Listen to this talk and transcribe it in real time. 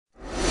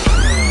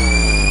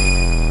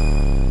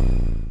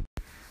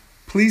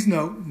Please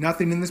note,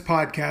 nothing in this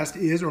podcast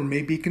is or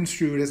may be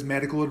construed as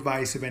medical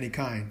advice of any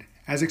kind.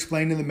 As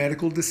explained in the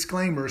medical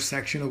disclaimer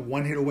section of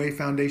One Hit Away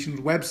Foundation's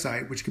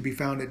website, which can be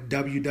found at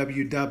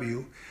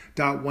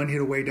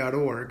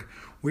www.onehitaway.org,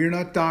 we are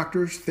not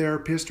doctors,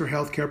 therapists, or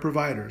healthcare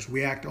providers.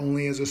 We act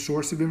only as a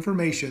source of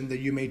information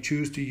that you may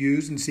choose to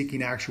use in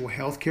seeking actual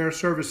healthcare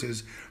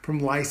services from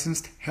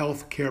licensed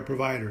healthcare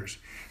providers.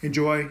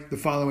 Enjoy the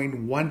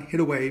following One Hit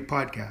Away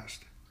podcast.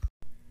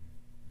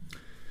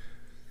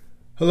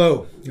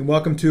 Hello, and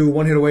welcome to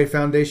One Hit Away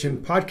Foundation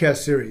podcast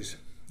series.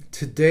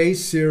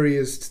 Today's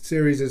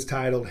series is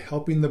titled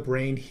Helping the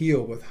Brain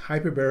Heal with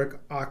Hyperbaric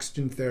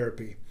Oxygen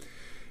Therapy.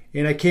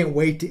 And I can't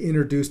wait to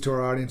introduce to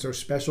our audience our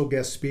special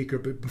guest speaker.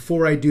 But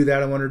before I do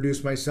that, I want to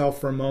introduce myself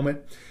for a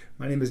moment.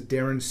 My name is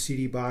Darren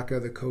C.D. Baca,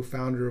 the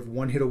co-founder of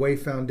One Hit Away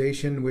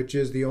Foundation, which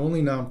is the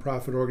only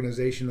nonprofit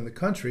organization in the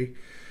country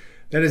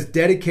that is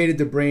dedicated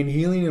to brain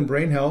healing and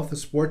brain health of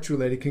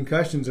sports-related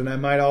concussions. And I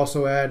might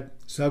also add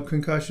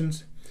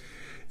subconcussions.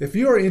 If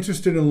you are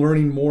interested in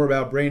learning more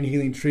about brain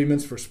healing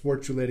treatments for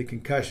sports-related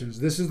concussions,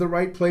 this is the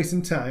right place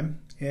and time,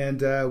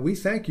 and we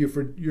thank you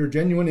for your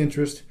genuine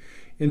interest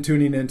in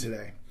tuning in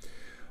today.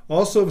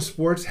 Also, if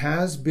sports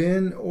has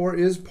been or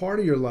is part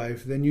of your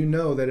life, then you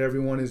know that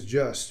everyone is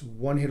just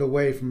one hit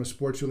away from a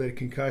sports-related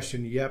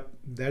concussion. Yep,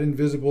 that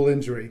invisible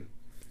injury.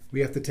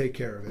 We have to take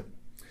care of it.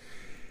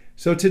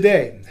 So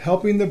today,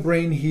 helping the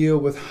brain heal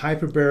with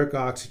hyperbaric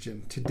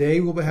oxygen. Today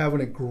we'll be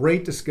having a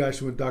great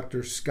discussion with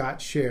Dr. Scott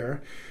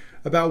Scher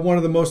about one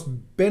of the most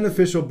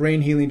beneficial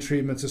brain healing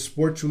treatments of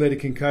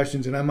sports-related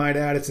concussions, and I might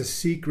add it's a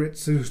secret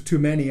to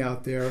many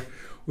out there,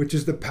 which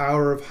is the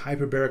power of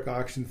hyperbaric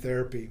oxygen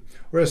therapy,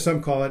 or as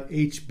some call it,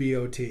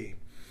 HBOT.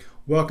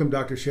 Welcome,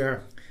 Dr.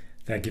 Scher.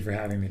 Thank you for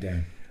having me,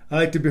 Dan. I'd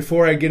like to,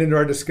 before I get into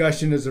our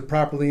discussion, to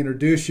properly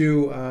introduce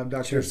you.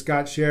 Dr. Sure.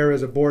 Scott Scher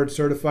is a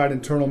board-certified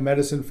internal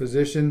medicine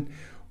physician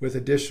with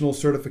additional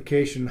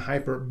certification in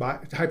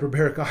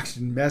hyperbaric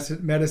oxygen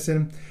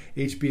medicine,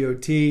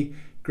 HBOT,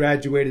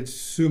 graduated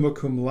summa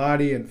cum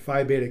laude and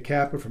Phi Beta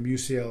Kappa from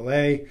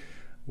UCLA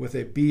with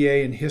a BA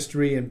in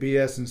history and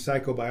BS in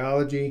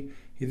psychobiology.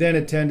 He then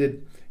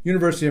attended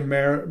University of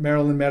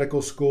Maryland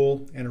Medical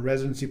School and a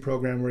residency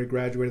program where he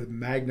graduated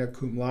magna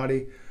cum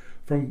laude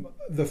from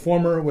the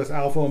former with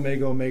Alpha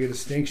Omega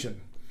distinction.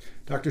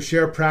 Dr.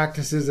 Scher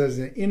practices as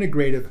an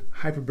integrative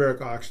hyperbaric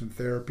oxygen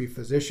therapy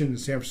physician in the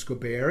San Francisco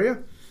Bay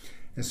Area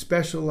and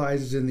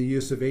specializes in the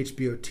use of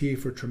HBOT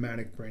for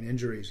traumatic brain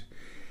injuries.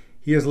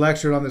 He has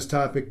lectured on this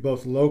topic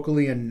both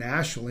locally and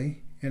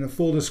nationally. And a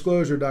full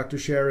disclosure, Dr.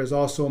 Scher is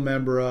also a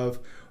member of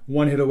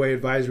One Hit Away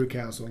Advisory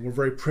Council. And we're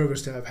very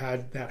privileged to have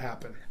had that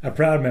happen. A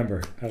proud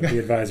member of the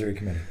advisory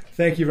committee.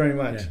 Thank you very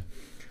much.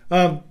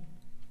 Yeah.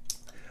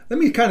 Let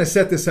me kind of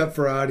set this up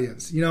for our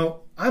audience. You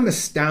know, I'm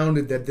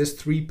astounded that this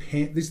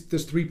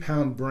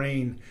 3-pound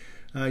brain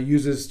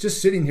uses,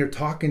 just sitting here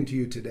talking to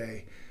you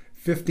today,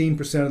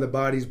 15% of the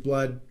body's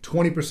blood,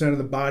 20% of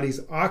the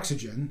body's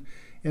oxygen,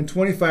 and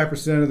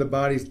 25% of the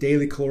body's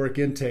daily caloric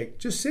intake,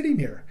 just sitting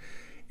here.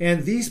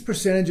 And these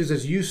percentages,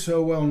 as you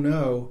so well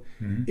know,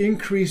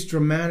 increase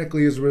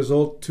dramatically as a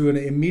result to an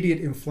immediate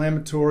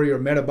inflammatory or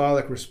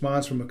metabolic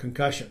response from a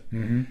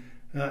concussion.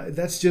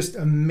 That's just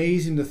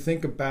amazing to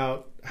think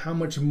about how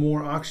much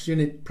more oxygen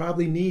it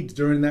probably needs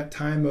during that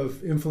time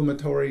of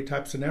inflammatory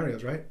type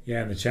scenarios, right?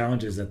 Yeah, and the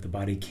challenge is that the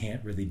body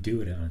can't really do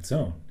it on its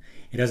own.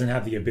 It doesn't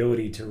have the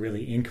ability to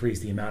really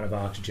increase the amount of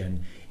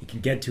oxygen it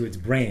can get to its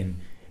brain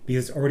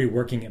because it's already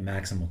working at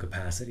maximal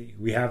capacity.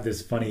 We have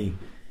this funny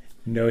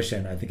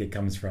notion, I think it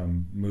comes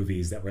from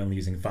movies, that we're only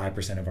using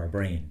 5% of our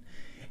brain.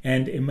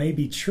 And it may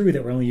be true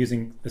that we're only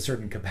using a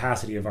certain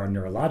capacity of our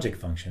neurologic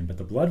function, but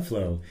the blood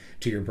flow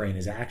to your brain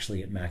is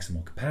actually at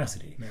maximal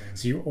capacity.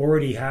 So you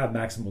already have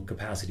maximal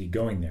capacity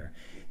going there.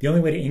 The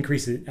only way to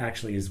increase it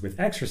actually is with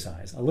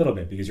exercise, a little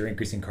bit, because you're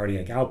increasing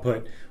cardiac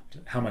output,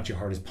 how much your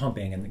heart is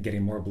pumping, and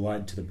getting more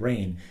blood to the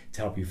brain to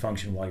help you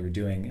function while you're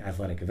doing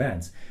athletic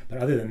events. But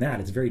other than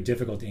that, it's very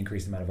difficult to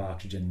increase the amount of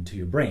oxygen to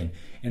your brain.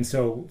 And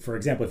so, for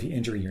example, if you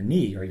injure your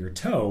knee or your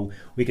toe,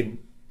 we can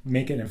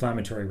make an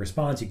inflammatory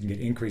response. You can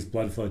get increased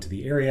blood flow to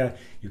the area.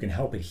 You can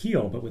help it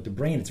heal. But with the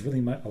brain, it's really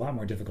a lot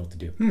more difficult to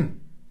do.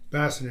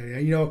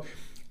 Fascinating. You know,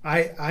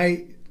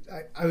 I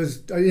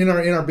was in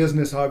our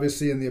business,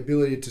 obviously, and the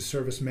ability to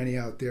service many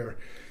out there.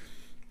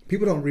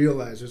 People don't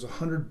realize there's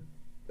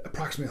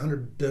approximately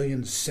 100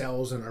 billion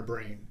cells in our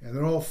brain, and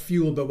they're all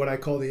fueled by what I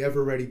call the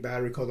ever-ready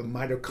battery called the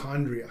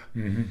mitochondria.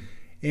 And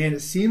it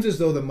seems as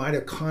though the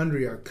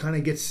mitochondria kind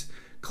of gets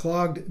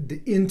clogged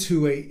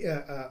into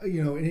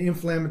an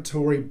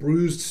inflammatory,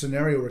 bruised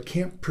scenario where it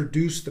can't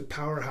produce the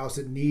powerhouse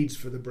it needs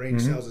for the brain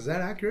cells. Is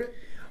that accurate?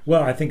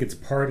 Well, I think it's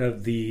part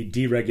of the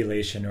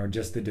deregulation or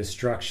just the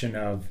destruction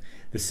of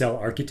the cell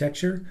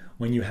architecture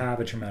when you have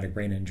a traumatic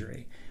brain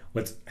injury.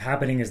 What's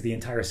happening is the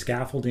entire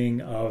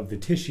scaffolding of the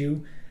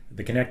tissue,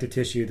 the connective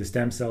tissue, the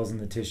stem cells in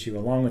the tissue,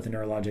 along with the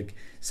neurologic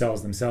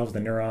cells themselves, the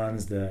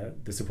neurons, the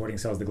supporting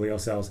cells, the glial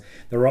cells,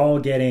 they're all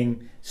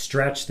getting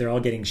stretched, they're all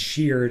getting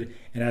sheared,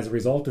 and as a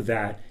result of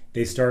that,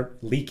 they start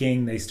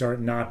leaking, they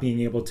start not being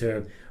able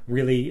to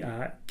really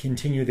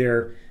continue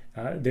their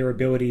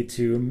ability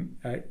to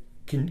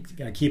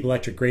keep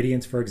electric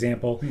gradients, for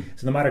example.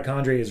 So the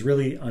mitochondria is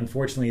really,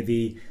 unfortunately,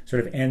 the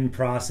sort of end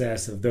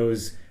process of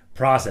those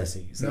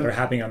processes that are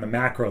happening on the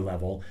macro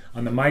level.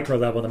 On the micro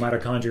level, the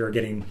mitochondria are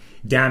getting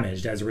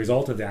damaged as a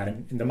result of that.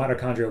 And the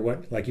mitochondria,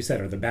 what, like you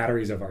said, are the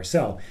batteries of our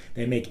cell.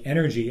 They make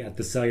energy at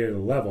the cellular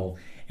level.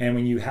 And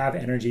when you have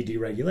energy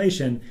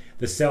deregulation,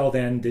 the cell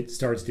then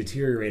starts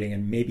deteriorating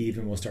and maybe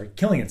even will start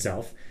killing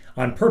itself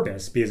on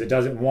purpose because it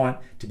doesn't want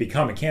to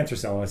become a cancer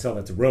cell, a cell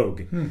that's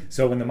rogue.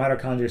 So when the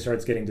mitochondria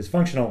starts getting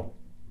dysfunctional,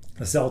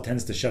 the cell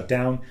tends to shut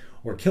down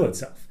or kill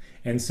itself.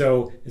 And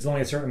so it's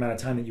only a certain amount of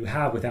time that you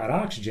have without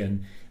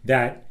oxygen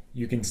that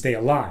you can stay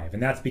alive.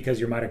 And that's because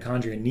your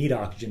mitochondria need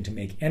oxygen to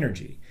make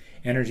energy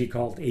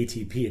called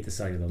ATP at the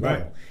cellular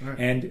level. Right.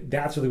 And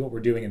that's really what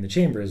we're doing in the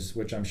chambers,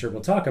 which I'm sure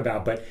we'll talk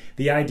about. But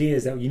the idea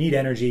is that you need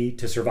energy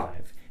to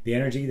survive. The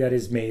energy that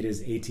is made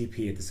is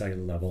ATP at the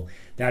cellular level.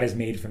 That is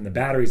made from the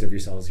batteries of your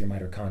cells, your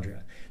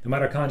mitochondria. The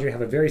mitochondria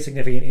have a very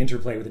significant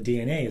interplay with the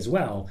DNA as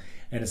well.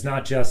 And it's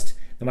not just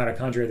the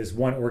mitochondria, this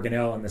one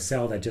organelle in the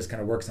cell that just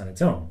kind of works on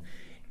its own.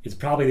 It's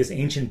probably this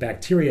ancient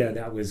bacteria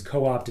that was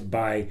co-opted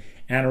by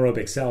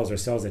anaerobic cells, or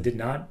cells that did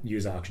not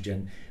use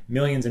oxygen,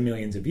 millions and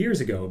millions of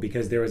years ago,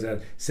 because there was a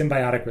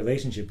symbiotic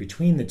relationship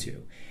between the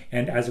two.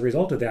 And as a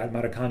result of that,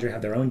 mitochondria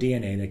have their own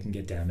DNA that can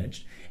get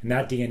damaged. And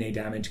that DNA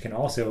damage can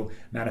also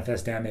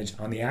manifest damage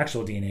on the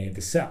actual DNA of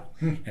the cell.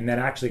 And that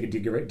actually could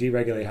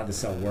deregulate how the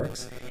cell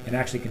works and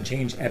actually can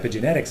change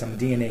epigenetics on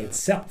the DNA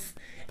itself.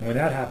 And when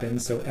that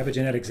happens, so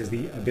epigenetics is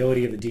the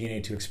ability of the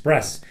DNA to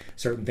express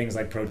certain things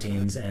like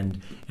proteins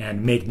and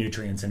make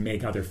nutrients and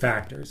make other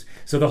factors.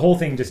 So the whole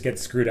thing just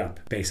gets screwed up,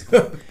 basically.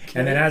 Okay.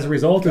 And then as a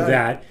result of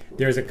that,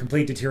 there's a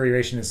complete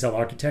deterioration in cell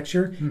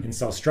architecture, in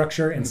cell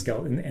structure, and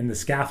the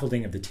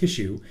scaffolding of the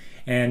tissue.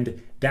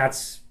 And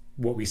that's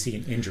what we see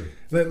in injury.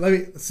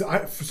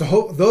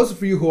 So those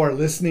of you who are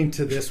listening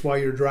to this while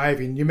you're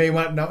driving, you may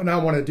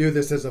not want to do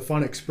this as a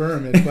fun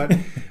experiment, but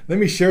let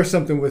me share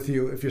something with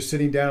you. If you're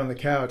sitting down on the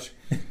couch,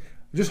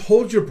 just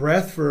hold your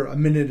breath for a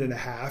minute and a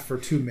half or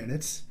 2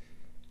 minutes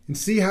and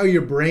see how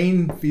your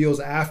brain feels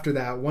after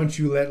that once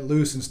you let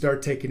loose and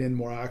start taking in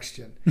more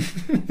oxygen.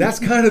 That's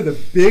kind of the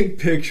big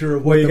picture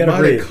of what the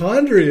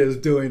mitochondria is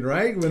doing,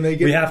 right? When they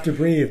get we have to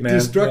breathe, man.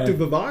 Destructive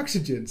of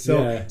oxygen.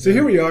 So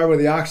here we are with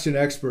the oxygen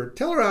expert.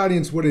 Tell our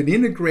audience what an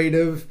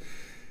integrative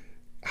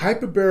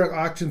hyperbaric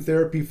oxygen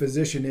therapy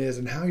physician is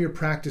and how your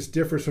practice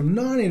differs from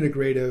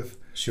non-integrative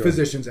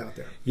physicians out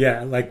there.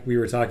 Yeah, like we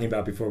were talking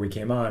about before we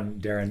came on,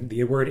 Darren,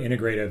 the word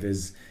integrative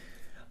is,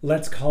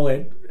 let's call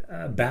it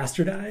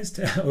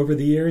bastardized over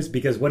the years,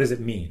 because what does it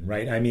mean,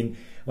 right? I mean,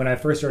 when I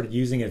first started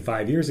using it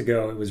 5 years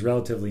ago, it was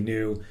relatively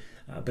new.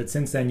 But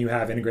since then, you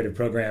have integrative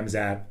programs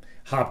at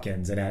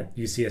Hopkins and at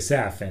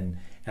UCSF and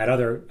at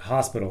other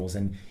hospitals.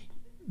 And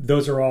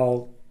those are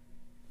all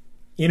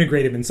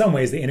integrative in some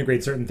ways. They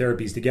integrate certain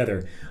therapies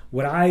together.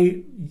 What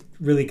I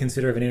really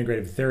consider of an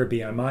integrative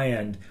therapy on my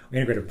end, or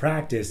integrative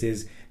practice,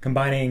 is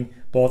combining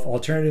both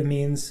alternative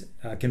means,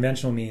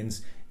 conventional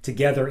means,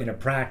 together in a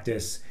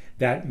practice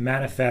that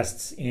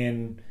manifests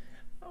in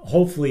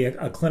hopefully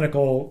a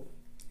clinical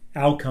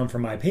outcome for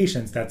my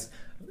patients that's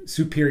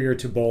superior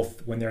to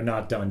both when they're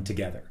not done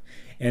together.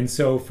 And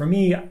so for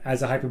me,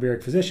 as a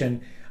hyperbaric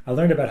physician, I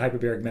learned about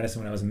hyperbaric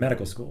medicine when I was in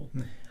medical school.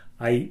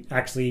 I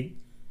actually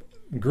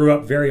grew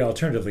up very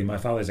alternatively. My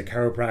father's a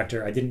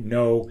chiropractor. I didn't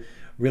know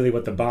really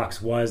what the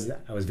box was.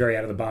 I was very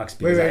out of the box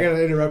because I got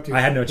to interrupt you. I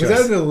had no choice.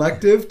 Was that an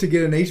elective to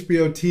get an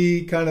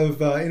HBOT kind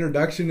of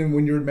introduction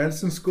when you were in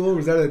medicine school? Or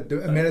was that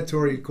a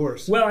mandatory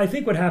course? Well, I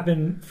think what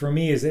happened for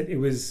me is that it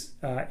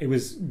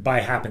was by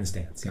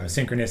happenstance,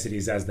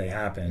 synchronicities as they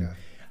happen. Yeah.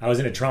 I was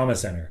in a trauma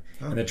center,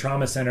 and the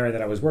trauma center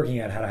that I was working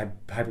at had a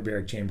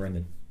hyperbaric chamber in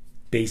the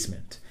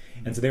basement.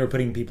 And so they were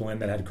putting people in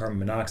that had carbon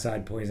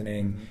monoxide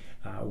poisoning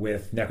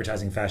with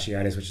necrotizing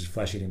fasciitis, which is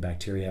flesh-eating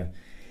bacteria.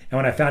 And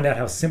when I found out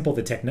how simple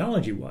the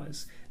technology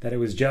was, that it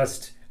was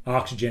just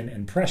oxygen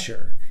and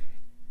pressure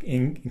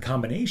in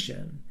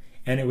combination,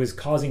 and it was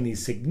causing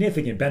these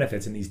significant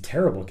benefits in these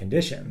terrible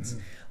conditions.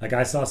 Like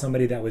I saw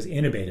somebody that was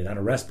intubated on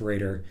a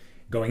respirator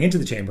going into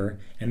the chamber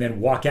and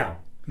then walk out,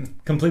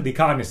 completely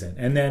cognizant.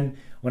 And then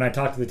when I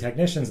talked to the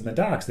technicians and the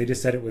docs, they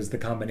just said it was the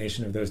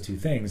combination of those two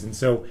things. And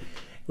so,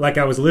 like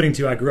I was alluding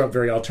to, I grew up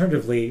very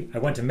alternatively. I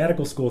went to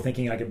medical school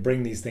thinking I could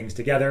bring these things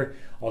together,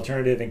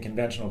 alternative and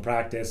conventional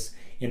practice,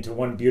 into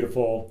one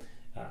beautiful,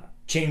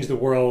 change the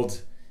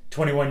world,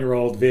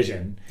 21-year-old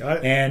vision.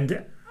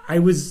 And I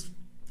was,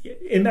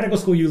 in medical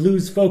school, you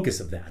lose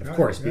focus of that, of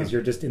course, because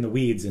you're just in the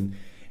weeds.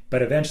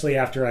 But eventually,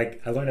 after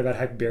I learned about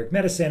hyperbaric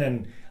medicine,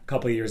 and a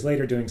couple of years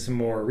later doing some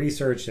more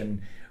research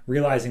and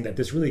realizing that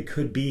this really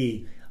could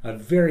be a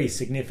very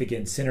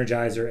significant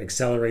synergizer,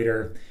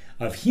 accelerator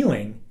of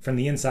healing from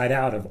the inside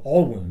out of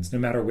all wounds, no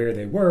matter where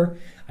they were.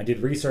 I did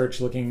research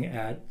looking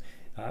at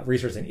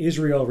research in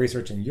Israel,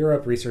 research in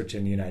Europe, research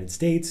in the United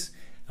States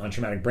on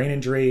traumatic brain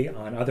injury,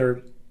 on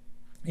other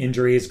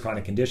injuries,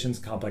 chronic conditions,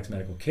 complex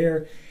medical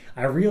care.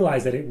 I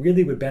realized that it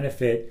really would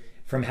benefit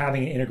from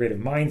having an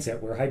integrative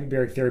mindset where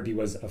hyperbaric therapy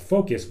was a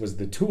focus, was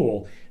the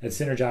tool that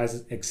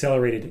synergized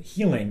accelerated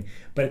healing,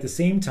 but at the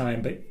same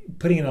time, but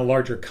putting in a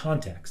larger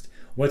context.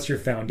 What's your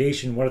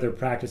foundation? What other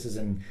practices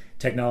and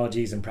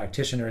technologies and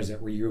practitioners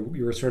that you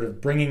were sort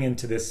of bringing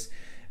into this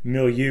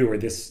milieu or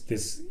this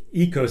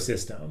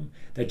ecosystem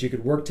that you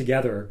could work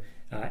together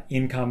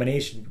in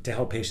combination to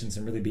help patients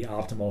and really be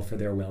optimal for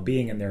their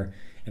well-being and their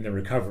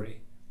recovery.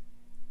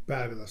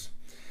 Fabulous.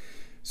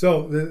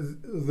 So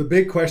the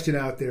big question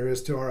out there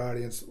is to our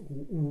audience,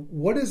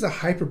 what does a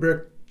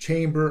hyperbaric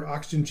chamber,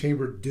 oxygen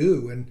chamber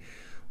do? And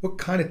what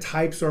kind of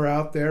types are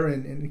out there?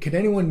 And can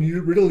anyone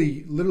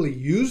really literally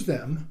use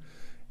them?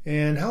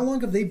 And how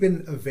long have they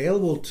been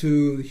available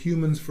to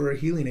humans for a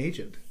healing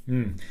agent?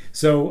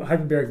 So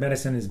hyperbaric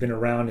medicine has been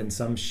around in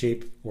some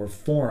shape or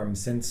form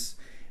since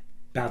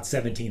about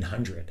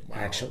 1700,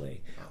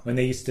 actually, when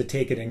they used to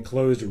take an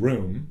enclosed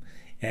room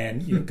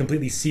and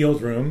completely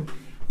sealed room,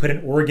 put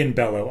an organ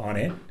bellow on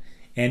it,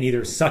 and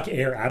either suck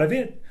air out of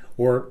it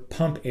or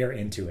pump air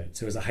into it.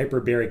 So it was a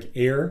hyperbaric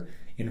air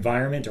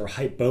environment, or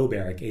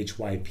hypobaric,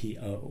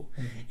 HYPO.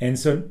 And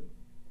so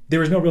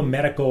there was no real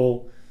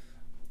medical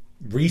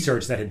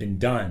research that had been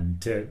done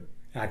to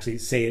actually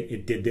say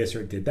it did this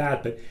or it did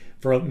that. But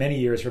for many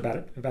years, for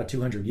about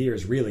 200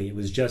 years, really, it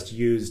was just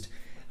used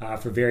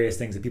for various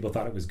things that people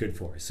thought it was good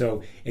for.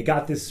 So it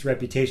got this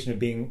reputation of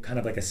being kind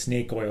of like a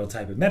snake oil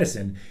type of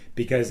medicine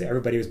because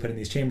everybody was put in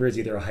these chambers,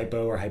 either a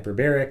hypo or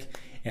hyperbaric,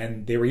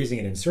 and they were using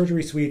it in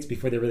surgery suites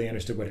before they really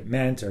understood what it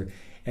meant.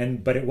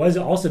 But it was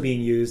also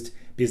being used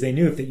because they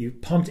knew if that you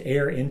pumped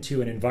air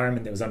into an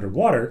environment that was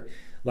underwater,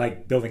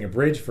 like building a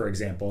bridge, for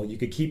example, you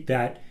could keep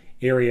that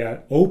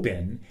area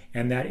open,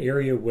 and that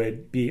area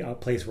would be a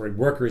place where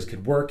workers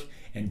could work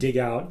and dig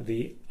out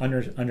the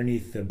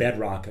underneath the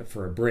bedrock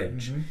for a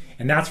bridge.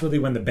 And that's really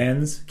when the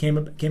bends came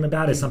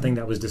about as something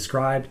that was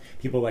described.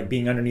 People like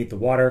being underneath the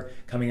water,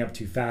 coming up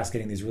too fast,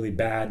 getting these really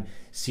bad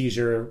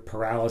seizure,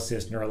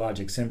 paralysis,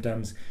 neurologic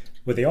symptoms.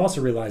 What they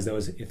also realized, though,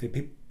 is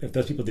if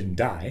those people didn't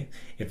die,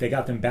 if they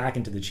got them back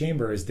into the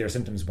chambers, their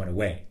symptoms went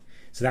away.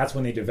 So that's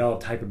when they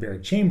developed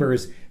hyperbaric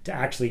chambers to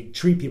actually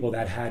treat people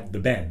that had the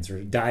bends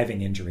or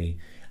diving injury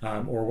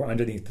or were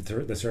underneath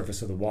the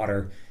surface of the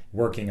water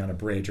working on a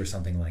bridge or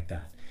something like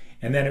that.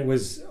 And then it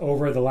was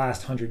over the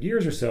last 100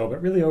 years or so,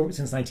 but really over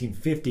since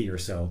 1950 or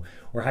so,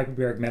 where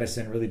hyperbaric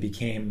medicine really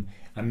became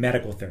a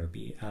medical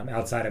therapy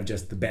outside of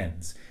just the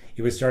bends.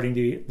 It was starting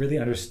to be really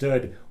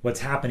understood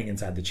what's happening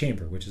inside the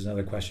chamber, which is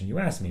another question you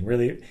asked me,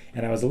 really,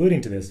 and I was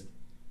alluding to this.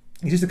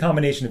 It's just a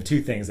combination of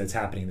two things that's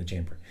happening in the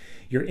chamber.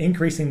 You're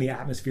increasing the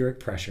atmospheric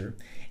pressure,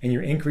 and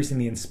you're increasing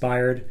the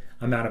inspired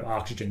amount of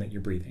oxygen that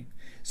you're breathing.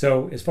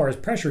 So as far as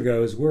pressure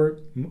goes, we're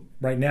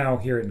right now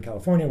here in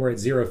California, we're at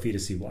 0 feet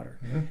of seawater.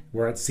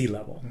 We're at sea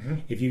level.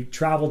 If you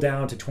travel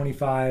down to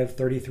 25,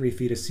 33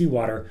 feet of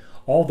seawater,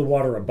 all the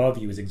water above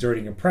you is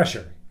exerting a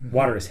pressure.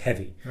 Water is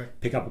heavy.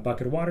 Pick up a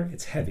bucket of water,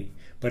 it's heavy.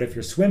 But if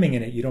you're swimming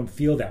in it, you don't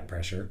feel that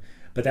pressure,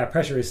 but that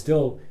pressure is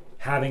still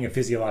having a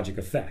physiologic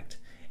effect.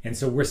 And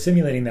so we're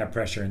simulating that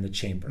pressure in the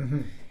chamber.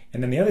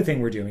 And then the other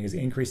thing we're doing is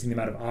increasing the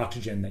amount of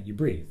oxygen that you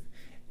breathe.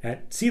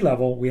 At sea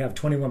level, we have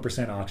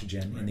 21%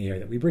 oxygen in the air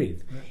that we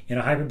breathe. In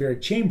a hyperbaric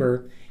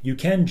chamber, you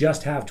can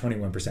just have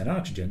 21%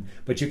 oxygen,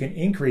 but you can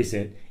increase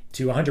it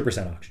to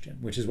 100% oxygen,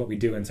 which is what we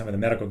do in some of the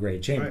medical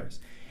grade chambers.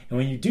 And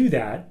when you do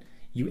that,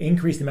 you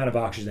increase the amount of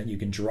oxygen that you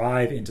can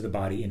drive into the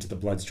body, into the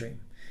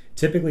bloodstream.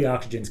 Typically,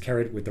 oxygen is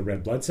carried with the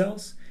red blood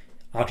cells.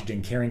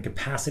 Oxygen carrying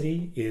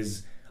capacity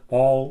is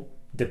all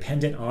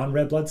dependent on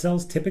red blood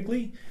cells,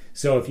 typically.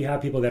 So if you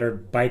have people that are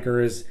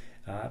bikers,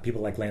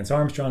 people like Lance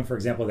Armstrong, for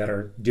example, that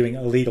are doing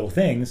illegal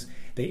things,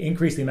 they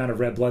increase the amount of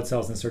red blood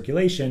cells in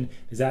circulation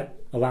because that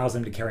allows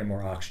them to carry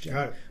more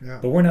oxygen.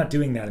 But we're not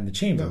doing that in the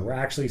chamber. We're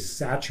actually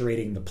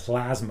saturating the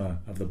plasma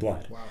of the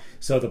blood.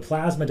 So the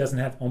plasma doesn't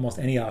have almost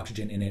any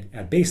oxygen in it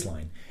at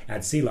baseline,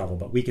 at sea level,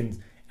 but we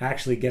can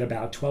actually get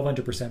about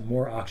 1,200%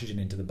 more oxygen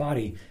into the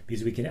body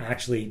because we can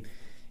actually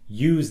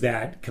use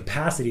that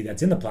capacity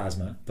that's in the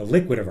plasma, the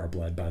liquid of our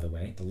blood, by the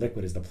way, the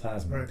liquid is the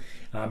plasma,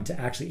 to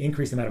actually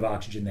increase the amount of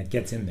oxygen that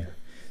gets in there.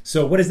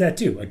 So what does that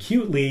do?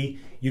 Acutely,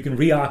 you can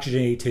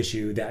reoxygenate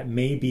tissue that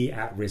may be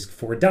at risk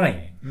for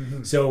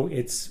dying. So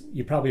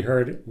you probably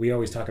heard, we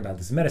always talk about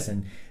this in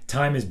medicine,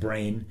 time is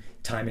brain,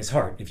 time is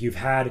heart. If you've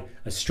had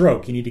a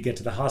stroke, you need to get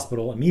to the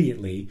hospital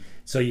immediately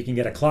so you can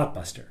get a clot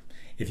buster.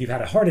 If you've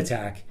had a heart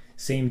attack,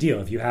 same deal.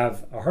 If you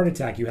have a heart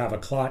attack, you have a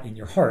clot in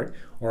your heart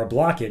or a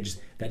blockage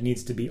that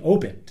needs to be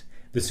opened.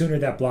 The sooner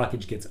that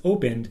blockage gets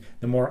opened,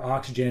 the more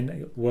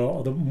oxygen,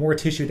 the more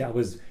tissue that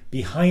was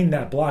behind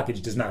that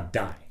blockage does not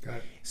die.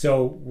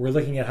 So we're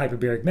looking at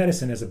hyperbaric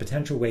medicine as a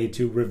potential way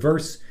to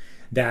reverse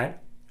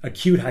that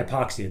acute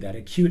hypoxia, that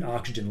acute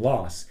oxygen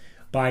loss,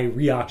 by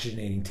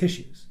reoxygenating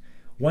tissues.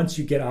 Once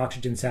you get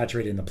oxygen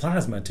saturated in the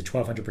plasma to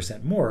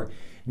 1,200% more,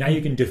 now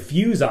you can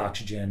diffuse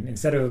oxygen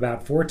instead of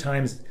about 4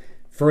 times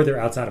further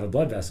outside of a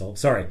blood vessel,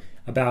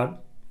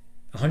 about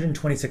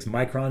 126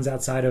 microns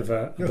outside of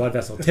a blood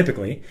vessel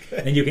typically,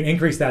 and you can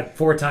increase that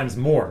 4 times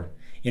more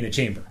in a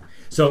chamber.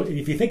 So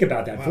if you think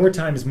about that, Wow. 4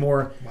 times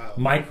more Wow.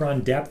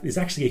 micron depth is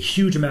actually a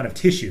huge amount of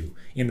tissue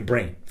in the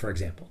brain, for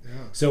example.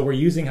 Yeah. So we're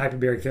using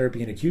hyperbaric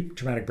therapy in acute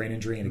traumatic brain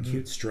injury, in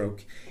acute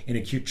stroke, in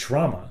acute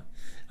trauma.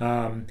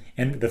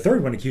 And the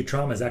third one, acute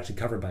trauma, is actually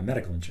covered by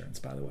medical insurance,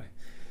 by the way.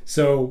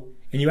 So,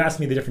 and you asked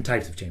me the different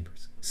types of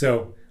chambers.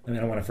 So, I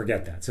don't want to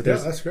forget that. So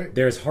that's great.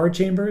 There's hard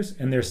chambers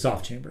and there's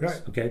soft chambers.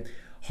 Right. Okay.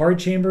 Hard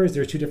chambers,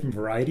 there's 2 different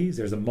varieties.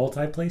 There's a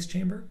multi-place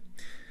chamber.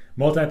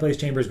 Multi-place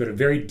chambers go to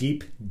very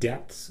deep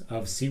depths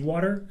of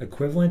seawater,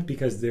 equivalent,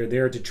 because they're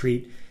there to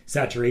treat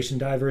saturation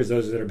divers,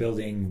 those that are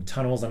building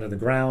tunnels under the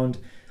ground.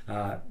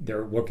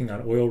 They're working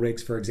on oil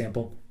rigs, for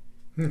example.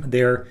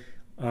 They're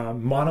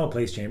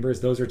monoplace chambers.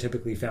 Those are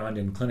typically found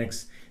in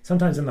clinics,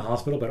 sometimes in the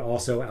hospital, but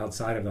also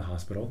outside of the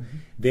hospital.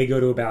 They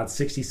go to about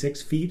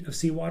 66 feet of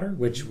seawater,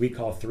 which we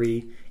call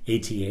 3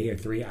 ATA, or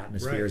 3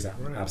 atmospheres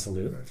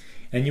absolute. Right.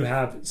 And you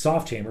have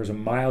soft chambers, or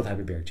mild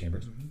hyperbaric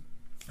chambers.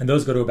 And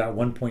those go to about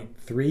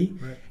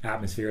 1.3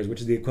 atmospheres,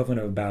 which is the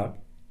equivalent of about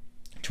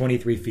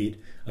 23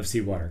 feet of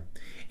seawater.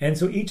 And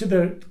so each of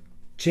the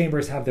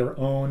chambers have their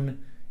own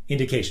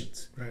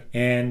indications. Right.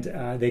 And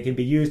they can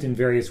be used in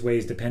various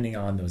ways depending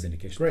on those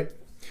indications. Great.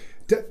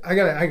 I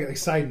got a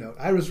side note.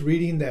 I was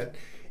reading that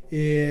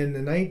in the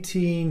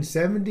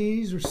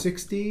 1970s or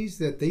 60s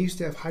that they used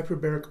to have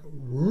hyperbaric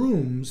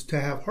rooms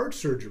to have heart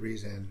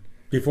surgeries in.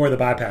 Before the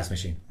bypass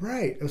machine.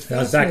 Right. It was That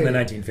was back in the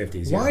fascinating.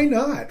 1950s. Yeah. Why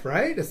not,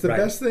 right? It's the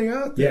best thing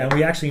out there. Yeah, and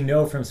we actually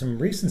know from some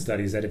recent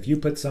studies that if you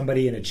put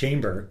somebody in a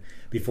chamber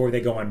before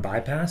they go on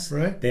bypass,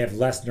 Right. they have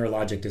less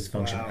neurologic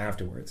dysfunction Wow.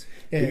 afterwards.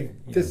 And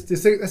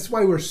that's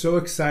why we're so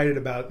excited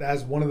about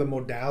as one of the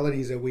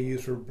modalities that we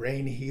use for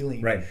brain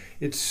healing. Right.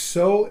 It's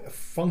so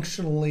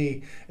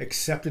functionally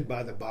accepted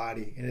by the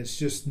body, and it's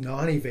just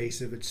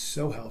non-evasive. It's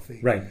so healthy.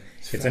 Right.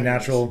 It's a fabulous.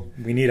 natural,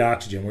 we need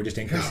oxygen. We're just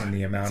increasing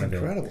the amount It's of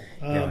incredible.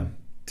 it.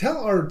 Tell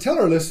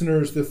our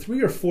listeners the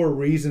 3 or 4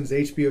 reasons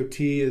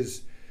HBOT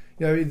is.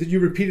 You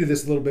repeated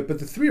this a little bit, but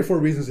the 3 or 4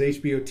 reasons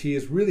HBOT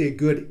is really a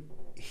good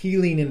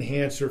healing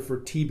enhancer for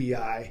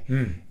TBI.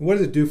 And what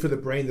does it do for the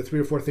brain? The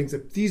 3 or 4 things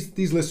that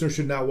these listeners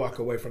should not walk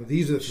away from.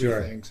 These are the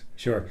 3 things.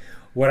 Sure.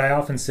 What I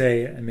often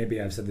say, and maybe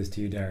I've said this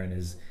to you, Darren,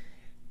 is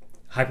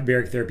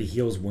hyperbaric therapy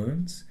heals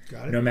wounds,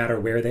 no matter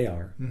where they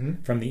are,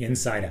 from the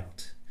inside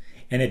out.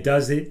 And it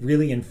does it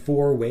really in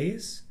 4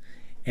 ways.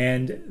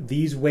 And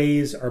these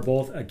ways are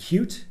both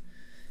acute,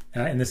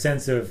 in the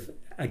sense of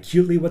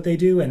acutely what they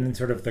do, and then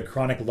sort of the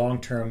chronic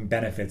long-term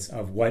benefits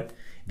of what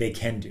they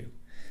can do.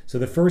 So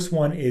the first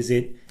one is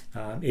it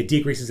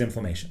decreases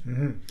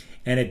inflammation.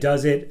 And it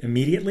does it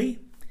immediately,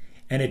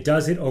 and it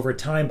does it over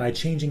time by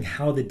changing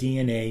how the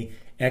DNA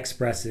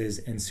expresses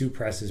and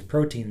suppresses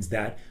proteins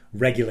that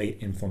regulate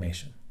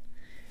inflammation.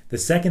 The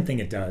second thing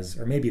it does,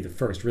 or maybe the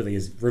first really,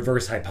 is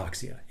reverse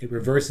hypoxia. It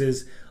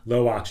reverses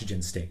low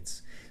oxygen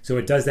states. So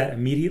it does that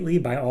immediately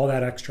by all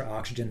that extra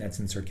oxygen that's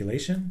in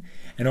circulation.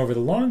 And over the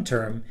long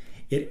term,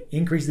 it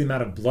increases the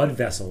amount of blood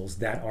vessels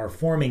that are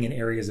forming in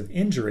areas of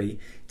injury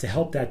to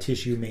help that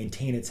tissue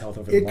maintain its health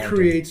over the long term. It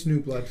creates new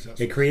blood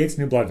vessels. It creates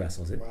new blood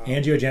vessels. Wow.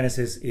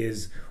 Angiogenesis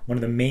is one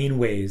of the main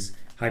ways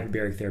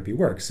hyperbaric therapy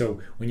works. So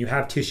when you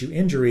have tissue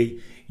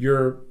injury,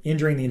 you're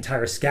injuring the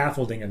entire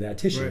scaffolding of that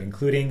tissue,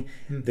 including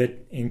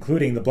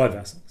the blood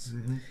vessels.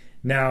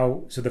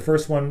 Now, so the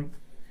first one,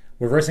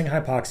 reversing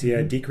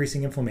hypoxia,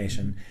 decreasing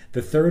inflammation.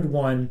 The third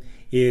one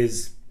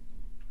is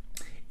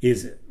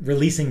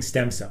releasing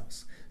stem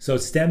cells. So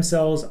stem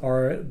cells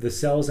are the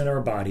cells in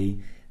our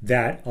body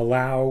that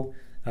allow,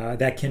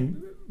 that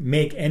can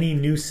make any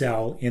new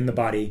cell in the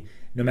body,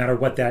 no matter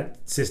what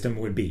that system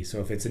would be. So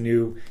if it's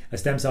a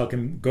stem cell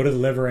can go to the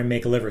liver and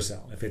make a liver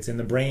cell. If it's in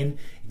the brain,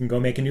 it can go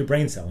make a new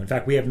brain cell. In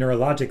fact, we have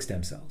neurologic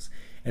stem cells.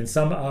 And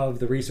some of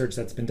the research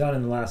that's been done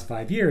in the last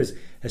 5 years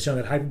has shown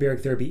that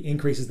hyperbaric therapy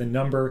increases the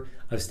number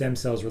of stem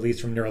cells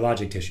released from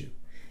neurologic tissue,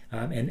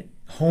 and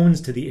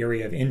hones to the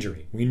area of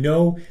injury. We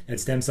know that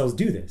stem cells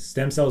do this.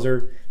 Stem cells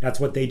that's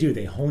what they do.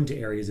 They hone to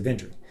areas of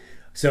injury.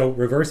 So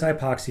reverse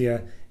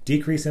hypoxia,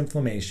 decrease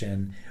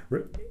inflammation,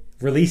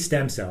 release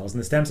stem cells.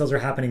 And the stem cells are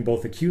happening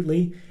both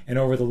acutely and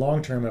over the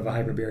long term of a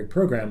hyperbaric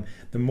program.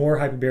 The more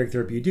hyperbaric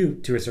therapy you do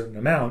to a certain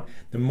amount,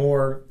 the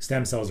more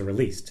stem cells are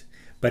released.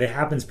 But it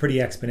happens pretty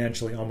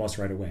exponentially almost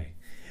right away.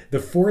 The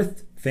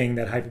fourth thing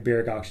that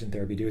hyperbaric oxygen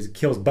therapy does is it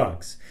kills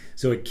bugs.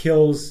 So it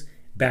kills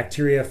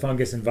bacteria,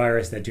 fungus, and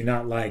virus that do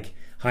not like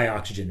high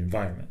oxygen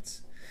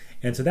environments.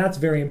 And so that's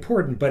very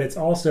important, but it's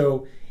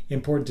also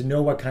important to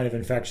know what kind of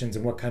infections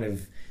and what kind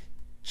of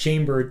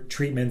chamber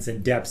treatments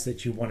and depths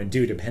that you want to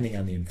do depending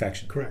on the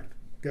infection. Correct.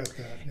 Got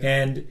that.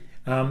 Yeah.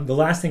 And the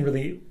last thing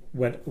really,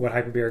 what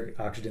hyperbaric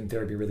oxygen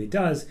therapy really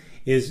does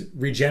is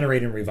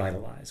regenerate and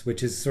revitalize,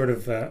 which is sort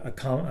of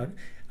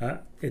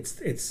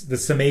it's the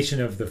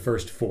summation of the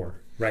first 4,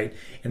 right?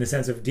 In the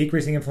sense of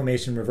decreasing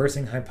inflammation,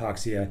 reversing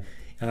hypoxia,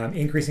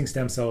 increasing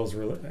stem cells,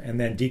 and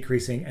then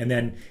decreasing, and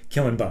then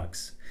killing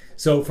bugs.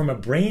 So from a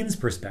brain's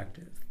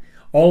perspective,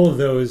 all of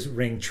those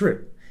ring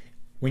true.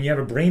 When you have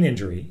a brain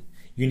injury,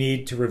 you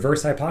need to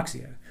reverse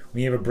hypoxia.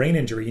 When you have a brain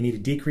injury, you need to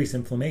decrease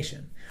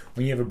inflammation. When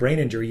when you have a brain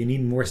injury, you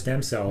need more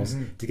stem cells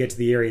to get to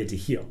the area to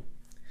heal.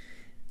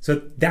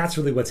 So that's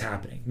really what's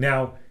happening.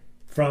 Now,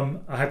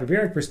 from a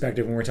hyperbaric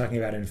perspective, when we're talking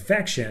about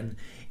infection,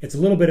 it's a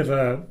little bit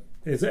of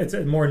it's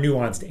a more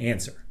nuanced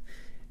answer.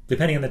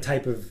 Depending on the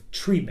type of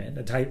treatment,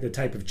 the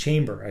type of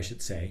chamber, I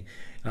should say.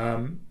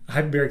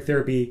 Hyperbaric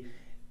therapy,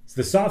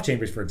 the soft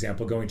chambers, for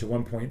example, going to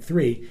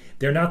 1.3,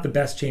 they're not the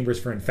best chambers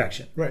for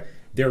infection. Right.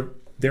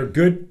 They're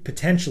good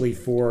potentially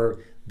for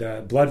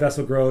the blood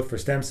vessel growth, for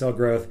stem cell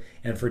growth,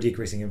 and for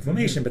decreasing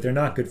inflammation, but they're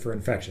not good for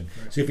infection.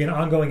 Right. So if you have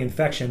an ongoing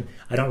infection,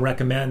 I don't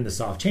recommend the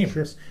soft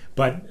chambers.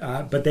 Sure.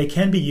 But they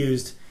can be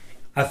used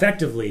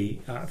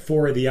effectively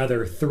for the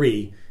other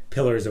three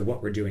pillars of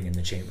what we're doing in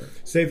the chamber.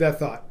 Save that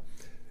thought.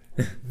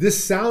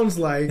 This sounds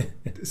like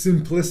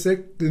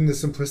simplistic in the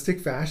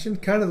simplistic fashion,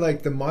 kind of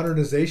like the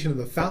modernization of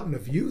the fountain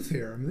of youth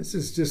here. I mean, this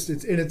is just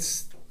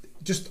it's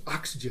just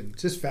oxygen.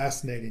 It's just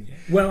fascinating.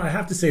 Well, I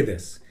have to say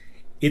this.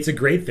 It's a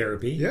great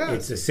therapy. Yeah.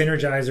 It's a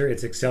synergizer,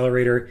 it's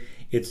accelerator.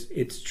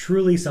 It's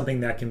truly something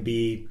that can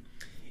be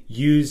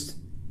used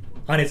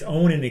on its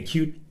own in an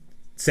acute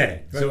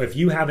setting. Right. So if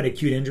you have an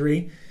acute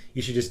injury,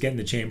 you should just get in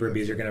the chamber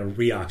because you're going to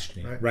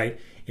re-oxygenate, right?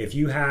 If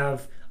you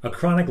have a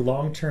chronic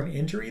long-term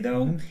injury,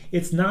 though,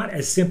 it's not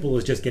as simple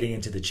as just getting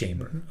into the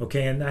chamber,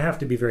 okay? And I have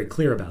to be very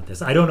clear about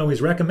this. I don't always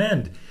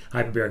recommend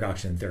hyperbaric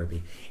oxygen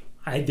therapy.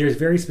 There's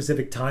very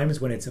specific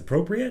times when it's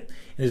appropriate,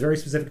 and there's very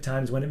specific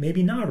times when it may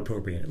be not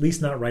appropriate, at least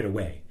not right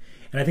away.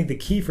 And I think the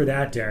key for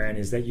that, Darren,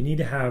 is that you need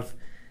to have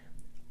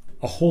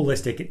a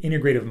holistic,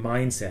 integrative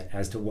mindset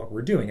as to what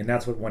we're doing. And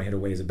that's what One Hit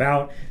Away is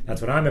about. That's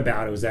what I'm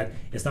about. It was that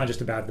it's not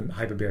just about the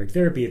hyperbaric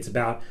therapy. It's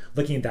about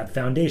looking at that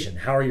foundation.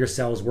 How are your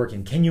cells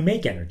working? Can you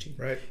make energy?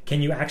 Right.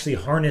 Can you actually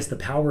harness the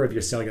power of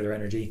your cellular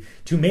energy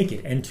to make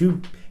it and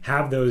to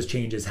have those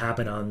changes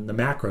happen on the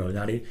macro,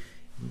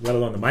 let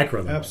alone the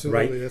micro level?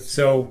 Absolutely. Right?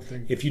 So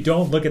if you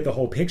don't look at the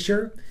whole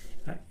picture,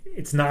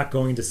 it's not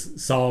going to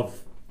solve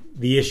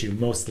the issue,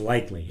 most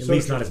likely. At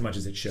least not as much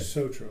as it should.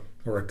 So true.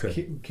 Or it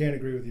could. Can't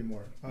agree with you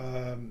more.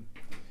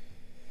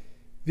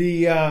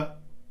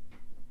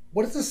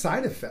 What is the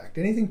side effect?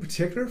 Anything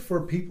particular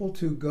for people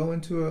to go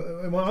into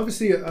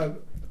obviously a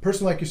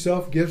person like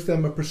yourself gives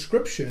them a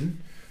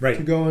prescription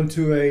to go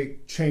into a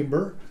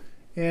chamber,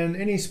 and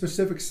any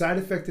specific side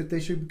effect that they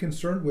should be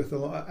concerned with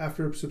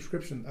after a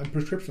prescription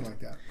like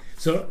that?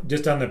 So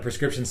just on the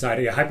prescription side,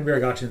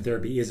 hyperbaric oxygen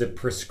therapy is a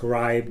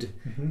prescribed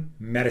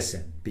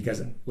medicine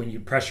because when you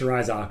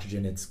pressurize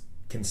oxygen, it's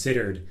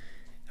considered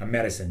a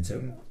medicine.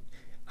 So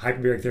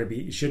hyperbaric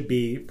therapy should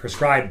be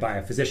prescribed by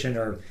a physician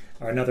or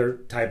another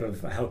type of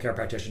healthcare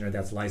practitioner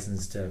that's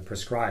licensed to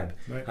prescribe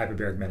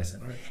hyperbaric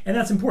medicine. Right. And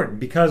that's important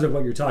because of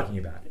what you're talking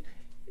about.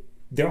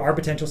 There are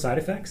potential side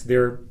effects.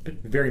 They're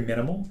very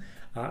minimal,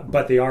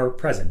 but they are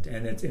present,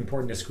 and it's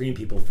important to screen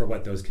people for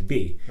what those could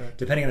be. Right.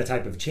 Depending on the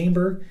type of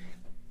chamber,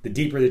 the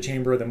deeper the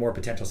chamber, the more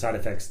potential side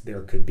effects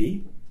there could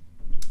be.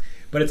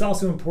 But it's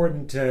also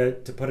important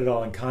to put it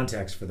all in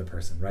context for the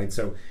person, right?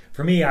 So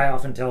for me, I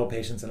often tell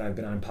patients, and I've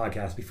been on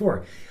podcasts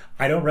before,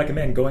 I don't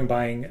recommend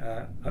buying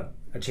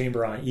a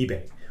chamber on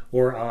eBay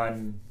or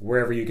on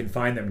wherever you can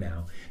find them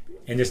now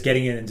and just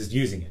getting in and just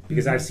using it.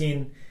 Because I've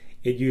seen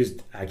it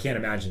used, I can't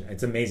imagine.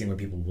 It's amazing what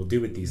people will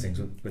do with these things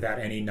without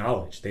any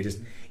knowledge. They just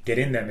get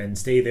in them and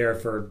stay there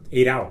for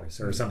 8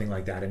 hours or something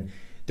like that and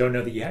don't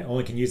know that you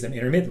only can use them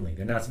intermittently.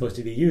 They're not supposed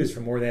to be used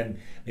for more than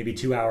maybe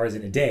 2 hours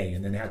in a day,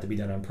 and then they have to be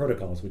done on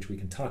protocols, which we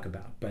can talk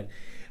about. But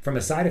from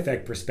a side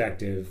effect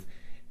perspective,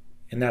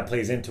 and that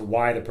plays into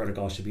why the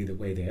protocols should be the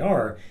way they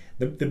are,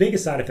 the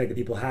biggest side effect that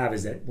people have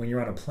is that when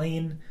you're on a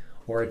plane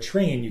or a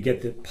train, you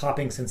get the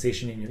popping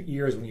sensation in your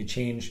ears when you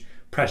change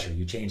pressure,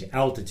 you change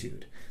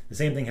altitude. The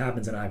same thing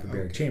happens in a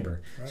hyperbaric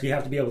chamber. Right. So you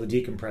have to be able to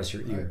decompress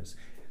your ears.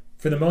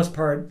 For the most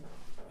part,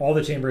 all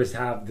the chambers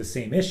have the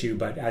same issue,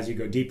 but as you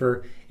go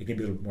deeper, it can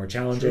be a little more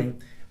challenging.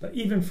 Sure. But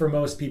even for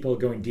most people,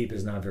 going deep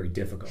is not very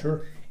difficult.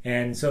 Sure.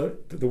 And so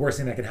the worst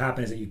thing that can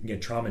happen is that you can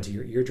get trauma to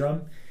your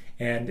eardrum.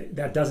 And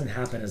that doesn't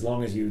happen as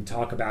long as you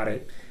talk about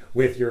it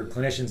with your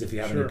clinicians if you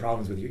have any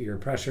problems with your ear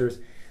pressures.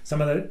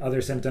 Some of the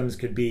other symptoms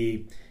could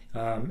be,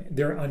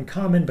 they're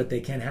uncommon, but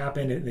they can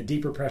happen. In the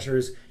deeper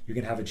pressures, you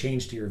can have a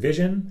change to your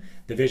vision.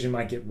 The vision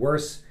might get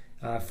worse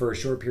for a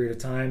short period of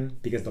time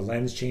because the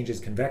lens changes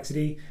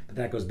convexity, but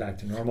that goes back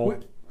to normal.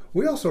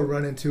 We also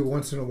run into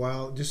once in a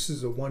while, just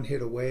as a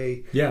one-hit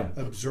away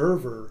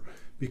observer,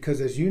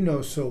 because as you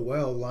know so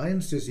well,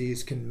 Lyme's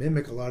disease can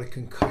mimic a lot of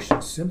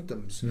concussion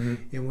symptoms.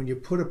 And when you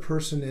put a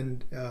person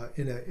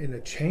in a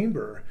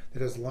chamber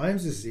that has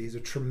Lyme's disease, a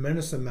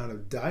tremendous amount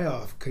of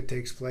die-off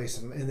takes place,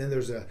 and then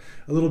there's a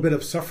little bit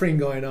of suffering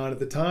going on at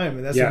the time.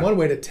 And that's one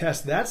way to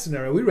test that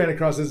scenario. We ran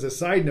across as a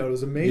side note. It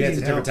was amazing it's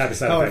a different type of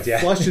side how effect, it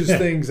flushes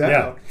things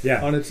out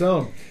on its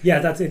own. Yeah,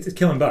 it's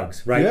killing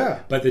bugs, right?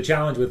 Yeah. But the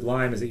challenge with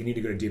Lyme is that you need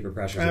to go to deeper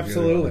pressures.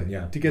 Absolutely.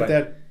 To get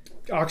that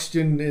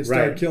oxygen and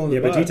start killing the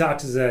bug. But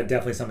detox is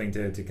definitely something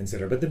to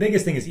consider. But the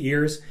biggest thing is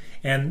ears,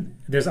 and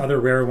there's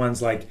other rare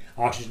ones like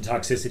oxygen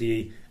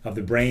toxicity of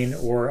the brain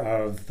or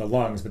of the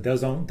lungs, but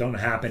those don't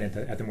happen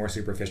at the more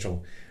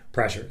superficial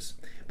pressures.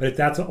 But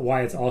that's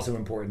why it's also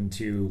important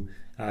to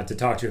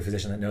talk to a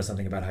physician that knows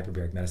something about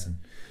hyperbaric medicine,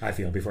 I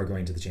feel, before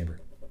going to the chamber.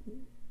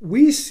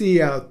 We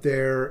see out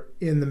there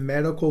in the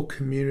medical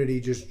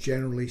community, just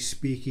generally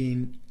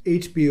speaking,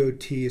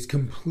 HBOT is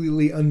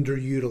completely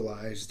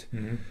underutilized.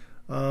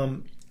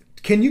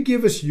 Can you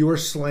give us your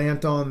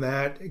slant on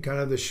that, kind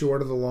of the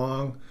short of the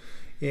long,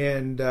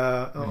 and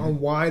on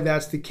why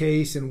that's the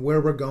case and where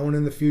we're going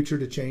in the future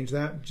to change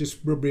that, just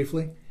real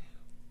briefly?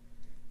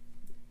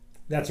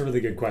 That's a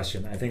really good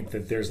question. I think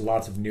that there's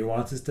lots of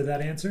nuances to that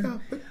answer.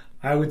 Yeah,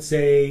 I would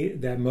say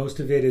that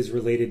most of it is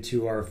related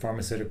to our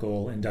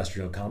pharmaceutical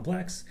industrial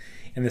complex,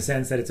 in the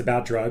sense that it's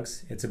about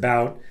drugs. It's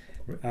about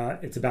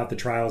the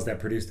trials that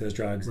produce those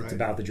drugs. Right. It's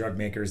about the drug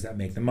makers that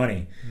make the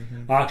money.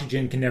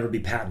 Oxygen can never be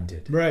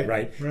patented.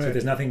 Right. So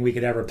there's nothing we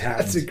could ever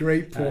patent. That's a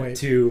great point.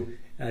 To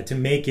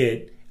make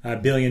it a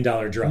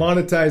billion-dollar drug.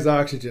 Monetize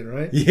oxygen,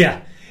 right?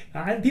 Yeah.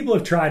 People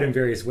have tried in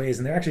various ways,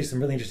 and there are actually some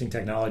really interesting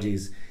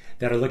technologies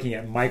that are looking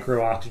at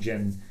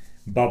micro-oxygen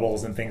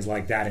bubbles and things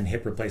like that, and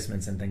hip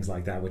replacements and things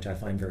like that, which I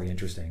find very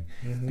interesting.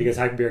 Because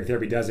hyperbaric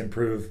therapy does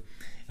improve,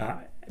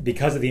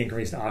 because of the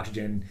increased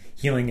oxygen,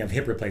 healing of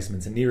hip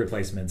replacements and knee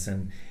replacements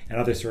and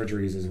other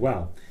surgeries as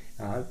well,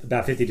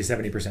 about 50 to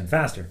 70%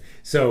 faster.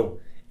 So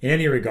in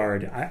any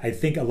regard, I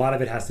think a lot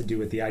of it has to do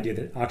with the idea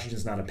that oxygen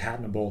is not a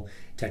patentable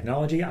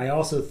technology. I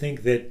also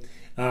think that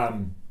a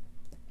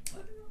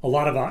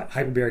lot of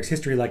hyperbaric's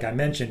history, like I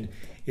mentioned,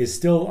 is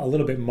still a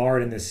little bit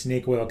marred in this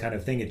snake oil kind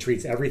of thing. It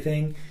treats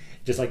everything.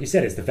 Just like you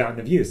said, it's the fountain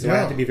of youth. So I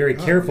have to be very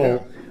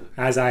careful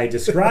as I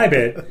describe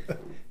it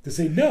to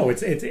say, no,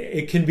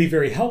 it can be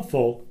very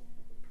helpful,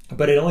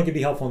 but it only can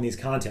be helpful in these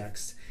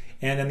contexts.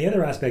 And then the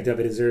other aspect of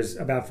it is there's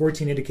about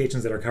 14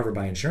 indications that are covered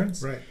by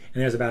insurance. Right.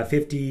 And there's about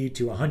 50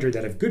 to 100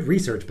 that have good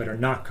research but are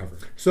not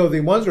covered. So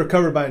the ones that are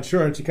covered by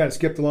insurance, you kind of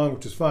skipped along,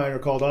 which is fine, are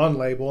called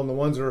on-label, and the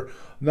ones that are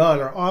not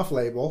are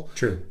off-label.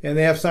 True. And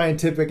they have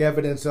scientific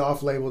evidence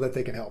off-label that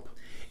they can help.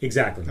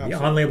 Exactly. Absolutely.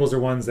 The on-labels are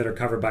ones that are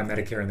covered by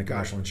Medicare and the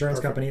commercial insurance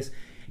companies.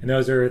 And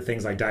those are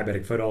things like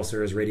diabetic foot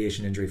ulcers,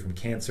 radiation injury from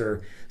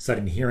cancer,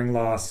 sudden hearing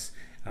loss,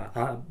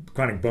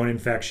 chronic bone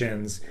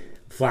infections,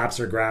 flaps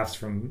or grafts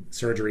from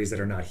surgeries that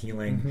are not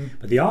healing.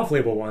 But the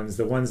off-label ones,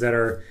 the ones that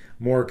are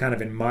more kind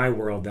of in my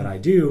world that I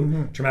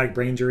do, traumatic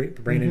brain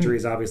injury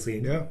is obviously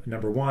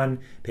number one,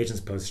 patients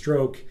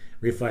post-stroke,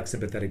 reflex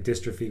sympathetic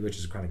dystrophy, which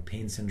is chronic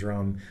pain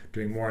syndrome,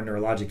 doing more on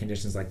neurologic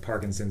conditions like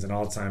Parkinson's and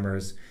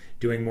Alzheimer's,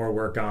 doing more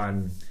work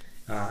on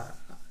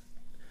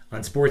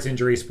sports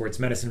injury, sports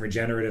medicine,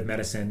 regenerative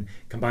medicine,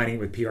 combining it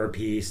with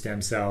PRP,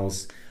 stem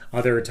cells,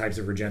 other types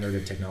of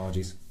regenerative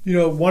technologies. You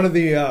know, one of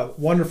the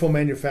wonderful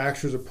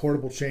manufacturers of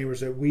portable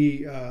chambers that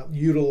we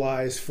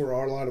utilize for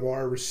a lot of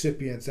our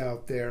recipients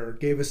out there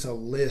gave us a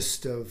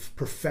list of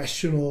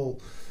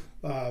professional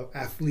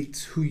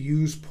athletes who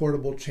use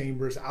portable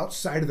chambers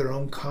outside of their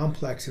own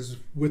complexes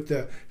with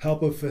the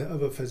help of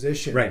a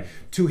physician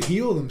to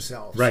heal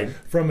themselves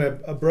from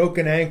a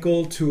broken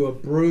ankle to a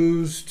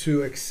bruise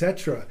to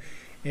etc.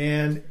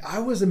 And I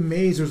was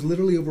amazed. There's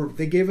literally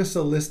they gave us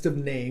a list of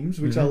names,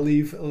 which I'll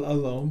leave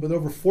alone, but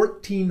over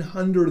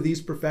 1,400 of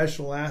these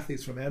professional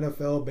athletes from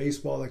NFL,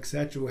 baseball,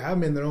 etc., who have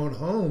them in their own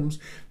homes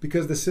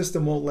because the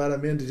system won't let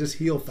them in to just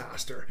heal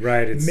faster.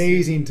 Right. It's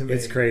amazing to me.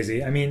 It's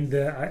crazy. I mean,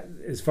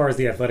 as far as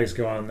the athletics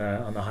go on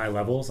the high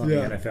levels, on the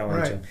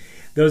NFL,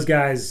 those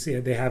guys,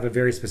 they have a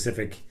very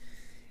specific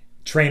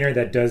trainer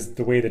that does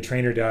the way the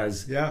trainer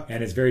does. Yeah.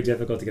 And it's very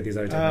difficult to get these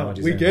other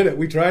technologies we get it.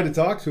 We tried to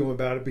talk to him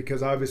about it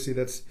because obviously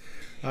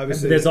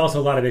there's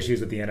also a lot of issues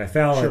with the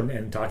NFL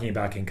and talking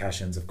about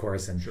concussions, of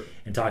course, and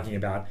talking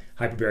about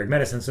hyperbaric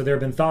medicine. So there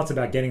have been thoughts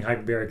about getting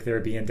hyperbaric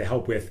therapy in to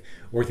help with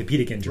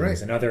orthopedic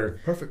injuries and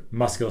other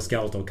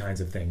musculoskeletal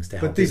kinds of things to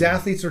help. But these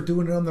athletes are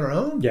doing it on their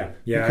own. Yeah,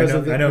 because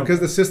I know. Because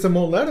the system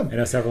won't let them. I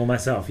know several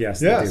myself. Yes.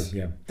 They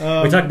do.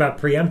 Yeah. We talk about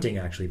preempting,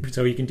 actually.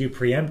 So you can do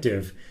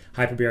preemptive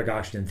hyperbaric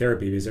oxygen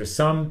therapy because there's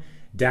some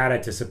data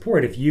to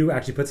support if you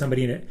actually put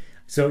somebody in it.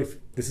 So if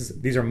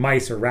these are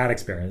mice or rat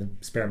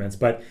experiments,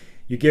 but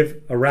you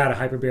give a rat a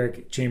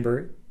hyperbaric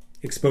chamber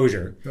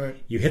exposure,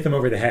 you hit them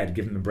over the head,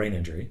 give them a brain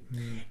injury,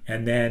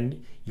 and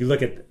then you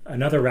look at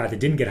another rat that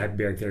didn't get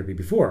hyperbaric therapy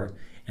before,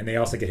 and they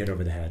also get hit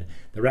over the head.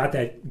 The rat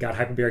that got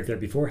hyperbaric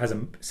therapy before has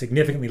a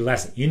significantly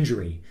less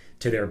injury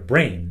to their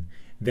brain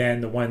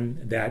than the one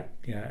that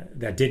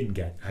didn't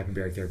get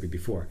hyperbaric therapy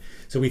before.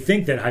 So we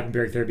think that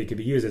hyperbaric therapy could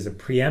be used as a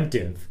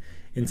preemptive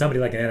in somebody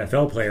like an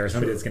NFL player or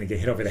somebody that's going to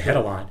get hit over the head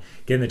a lot,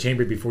 get in the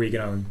chamber before you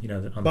get on,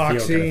 on the field.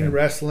 Boxing,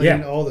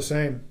 wrestling, all the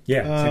same.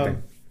 Yeah, same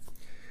thing.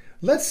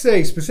 Let's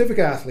say a specific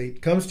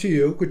athlete comes to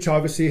you, which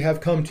obviously have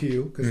come to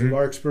you because of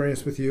our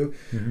experience with you,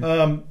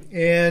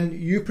 and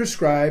you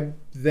prescribe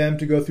them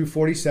to go through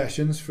 40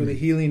 sessions for the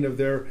healing of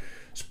their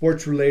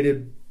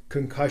sports-related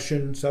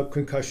concussion,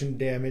 subconcussion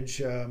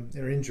damage,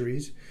 or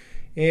injuries.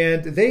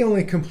 And they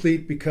only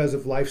complete because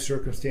of life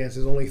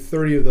circumstances only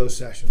 30 of those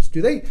sessions.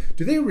 Do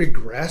they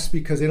regress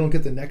because they don't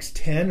get the next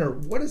 10, or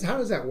how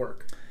does that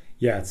work?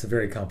 Yeah, it's a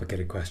very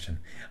complicated question.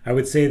 I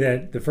would say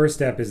that the first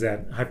step is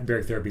that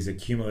hyperbaric therapy is a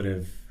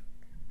cumulative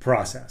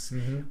process.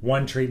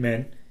 One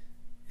treatment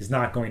is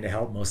not going to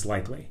help most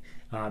likely.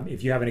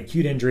 If you have an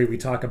acute injury, we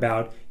talk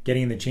about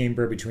getting in the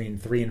chamber between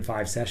 3 and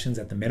 5 sessions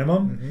at the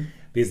minimum,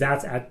 because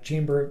that's at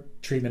chamber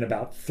treatment.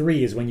 About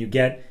 3 is when you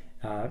get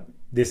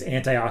this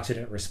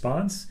antioxidant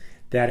response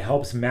that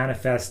helps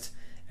manifest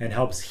and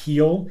helps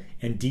heal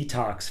and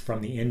detox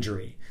from the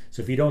injury.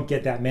 So if you don't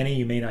get that many,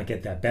 you may not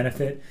get that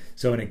benefit.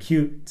 So in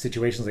acute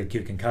situations like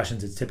acute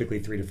concussions, it's typically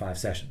 3 to 5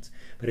 sessions.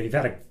 But if you've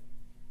had a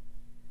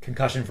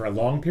concussion for a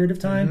long period of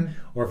time,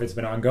 or if it's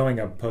been ongoing,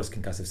 a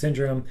post-concussive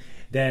syndrome,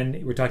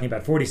 then we're talking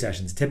about 40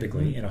 sessions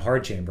typically in a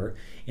hard chamber.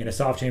 In a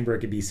soft chamber, it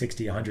could be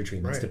 60, 100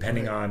 treatments,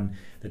 depending on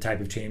the type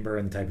of chamber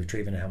and the type of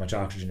treatment and how much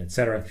oxygen, et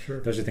cetera.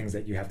 Those are things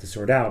that you have to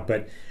sort out.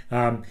 But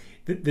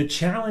the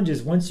challenge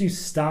is once you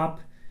stop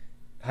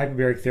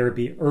hyperbaric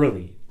therapy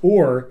early,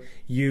 or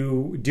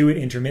you do it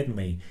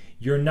intermittently,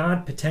 you're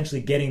not potentially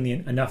getting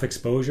enough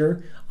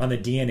exposure on the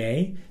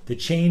DNA to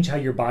change how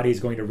your body is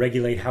going to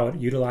regulate how it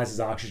utilizes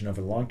oxygen over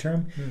the long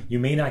term. You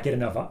may not get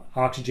enough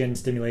oxygen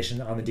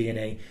stimulation on the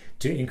DNA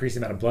to increase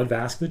the amount of blood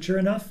vasculature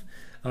enough.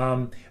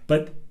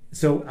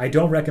 So I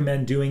don't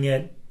recommend doing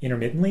it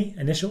intermittently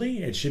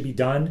initially. It should be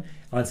done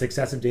on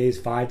successive days,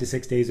 5 to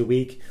 6 days a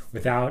week,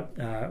 without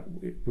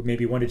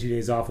maybe 1 to 2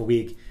 days off a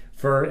week,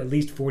 for at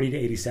least 40 to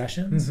 80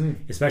 sessions,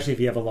 especially if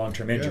you have a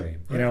long-term injury.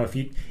 You know,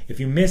 if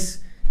you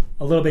miss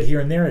a little bit here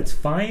and there, it's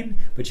fine,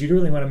 but you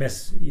don't want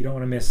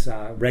to miss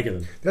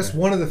regularly. That's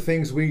one of the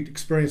things we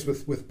experienced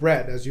with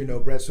Brett, as you know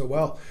Brett so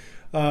well.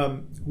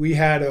 We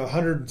had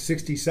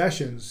 160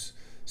 sessions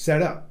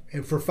set up,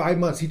 and for 5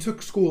 months he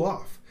took school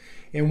off.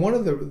 And one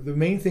of the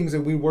main things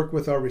that we work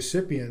with our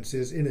recipients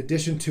is, in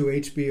addition to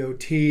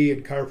HBOT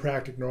and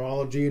chiropractic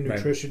neurology and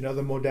nutrition and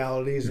other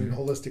modalities and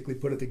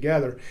holistically put it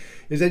together,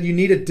 is that you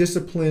need a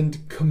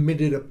disciplined,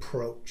 committed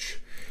approach.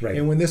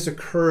 And when this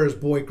occurs,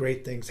 boy,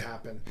 great things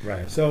happen.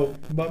 So,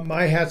 but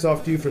my hat's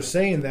off to you for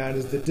saying that.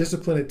 Is the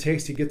discipline it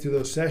takes to get through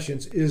those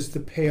sessions, is the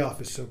payoff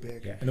is so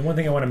big. And the one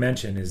thing I want to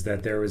mention is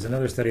that there was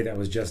another study that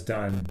was just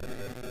done.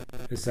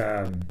 This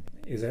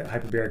is a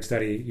hyperbaric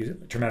study,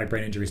 traumatic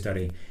brain injury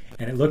study,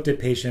 and it looked at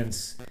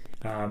patients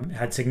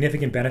had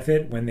significant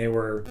benefit when they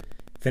were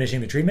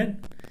finishing the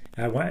treatment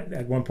at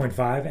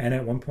 1.5 and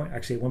at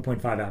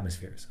 1.5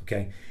 atmospheres.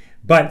 Okay.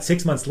 But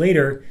 6 months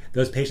later,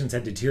 those patients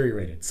had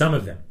deteriorated. Some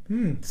of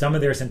them. Some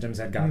of their symptoms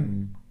had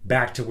gotten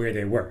back to where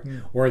they were,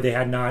 or they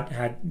had not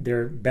had,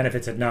 their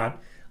benefits had not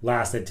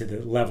lasted to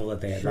the level that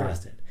they had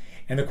lasted.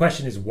 And the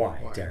question is why,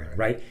 Darren,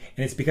 right?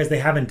 And it's because they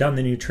haven't done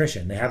the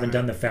nutrition. They haven't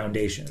done the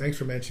foundation. Thanks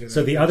for mentioning that.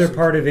 So the other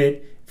part of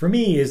it, for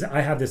me, is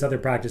I have this other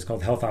practice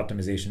called health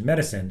optimization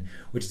medicine,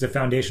 which is a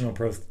foundational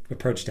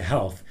approach to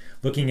health,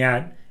 looking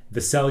at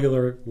the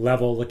cellular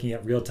level, looking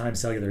at real-time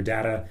cellular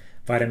data,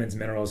 vitamins,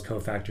 minerals,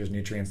 cofactors,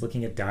 nutrients,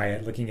 looking at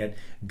diet, looking at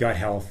gut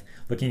health,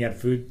 looking at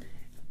food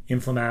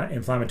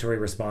inflammatory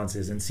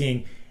responses, and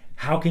seeing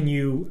how can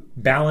you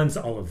balance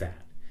all of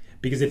that.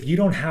 Because if you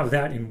don't have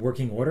that in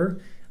working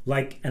order,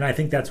 and I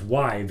think that's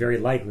why, very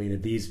likely,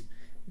 that these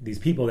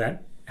people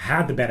that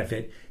had the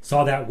benefit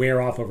saw that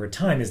wear off over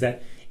time, is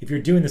that if you're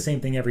doing the same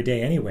thing every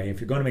day anyway,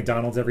 if you're going to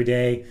McDonald's every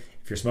day,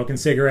 if you're smoking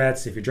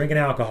cigarettes, if you're drinking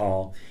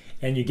alcohol,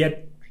 and you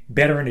get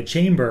better in a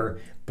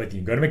chamber, but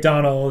you go to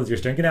McDonald's, you're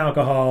drinking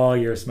alcohol,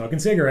 you're smoking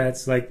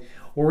cigarettes,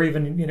 or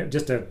even,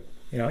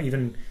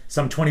 even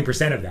some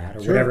 20% of that,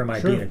 or whatever it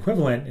might be an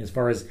equivalent, as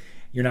far as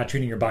you're not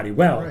treating your body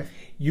well,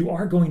 you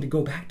are going to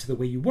go back to the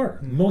way you were,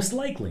 most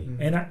likely.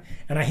 And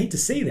I hate to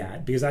say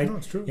that, because I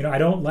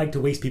don't like to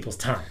waste people's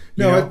time.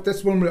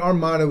 That's one. Our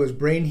motto is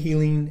brain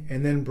healing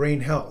and then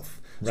brain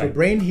health. So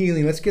brain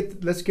healing, let's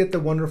get the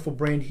wonderful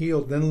brain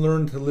healed, then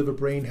learn to live a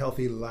brain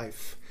healthy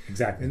life.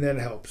 Exactly. And that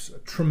helps.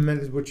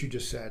 Tremendous what you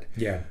just said.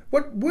 Yeah.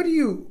 What do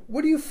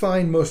you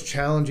find most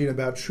challenging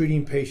about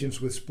treating patients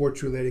with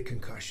sports related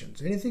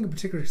concussions? Anything in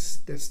particular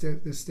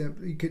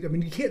you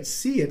can't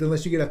see it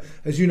unless you get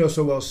as you know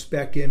so well,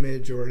 SPECT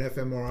image or an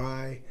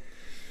fMRI.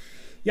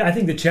 Yeah, I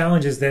think the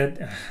challenge is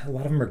that a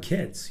lot of them are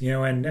kids,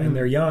 and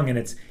they're young,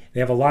 and they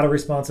have a lot of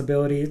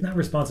responsibilities. Not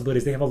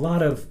responsibilities. They have a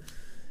lot of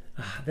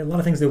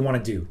things they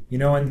want to do,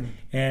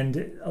 and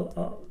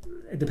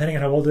depending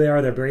on how old they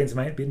are, their brains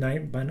might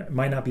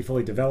not be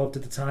fully developed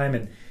at the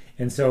time,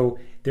 and so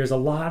there's a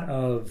lot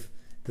of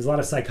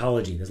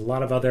psychology. There's a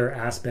lot of other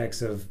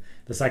aspects of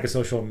the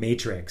psychosocial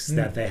matrix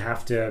that they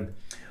have to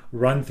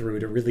run through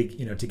to really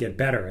to get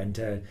better, and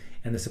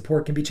the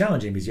support can be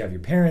challenging because you have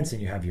your parents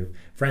and you have your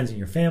friends and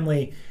your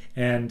family,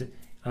 and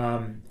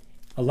a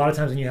lot of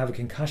times when you have a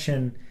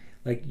concussion,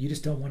 you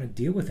just don't want to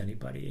deal with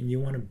anybody, and you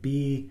want to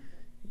be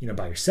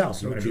by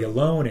yourself. You want to be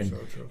alone,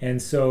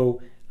 and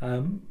so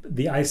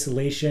the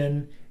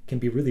isolation can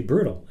be really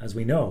brutal, as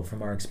we know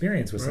from our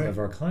experience with some of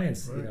our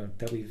clients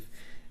that we've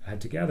had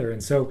together.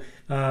 And so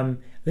I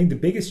think the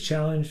biggest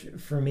challenge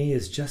for me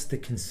is just the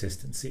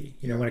consistency,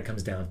 when it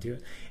comes down to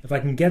it. If I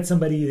can get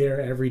somebody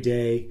there every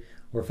day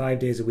or 5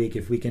 days a week,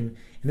 if we can,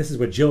 and this is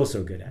what Jill's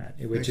so good at,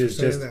 which is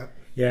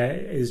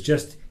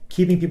just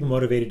keeping people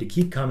motivated to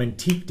keep coming,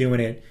 keep doing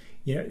it,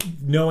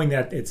 knowing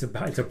that it's a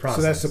process.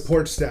 So that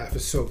support staff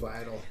is so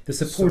vital. The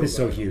support is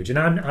so huge, and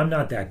I'm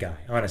not that guy,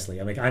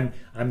 honestly. I mean,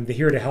 I'm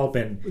here to help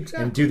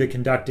and do the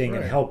conducting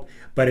and help,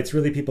 but it's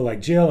really people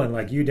like Jill and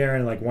like you,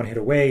 Darren, like One Hit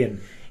Away,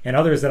 and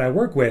others that I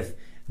work with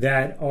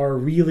that are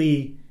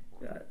really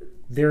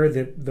they're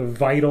the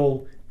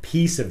vital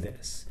piece of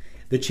this.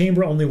 The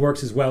chamber only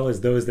works as well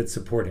as those that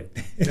support it.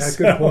 That's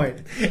a good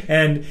point.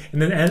 And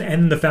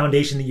the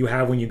foundation that you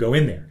have when you go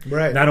in there.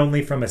 Right. Not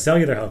only from a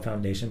cellular health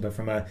foundation, but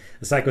from a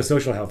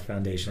psychosocial health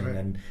foundation. Right.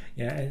 And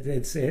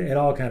it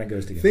all kind of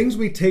goes together. Things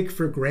we take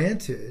for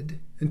granted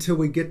until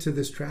we get to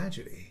this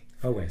tragedy.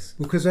 Always.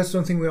 Because that's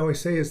one thing we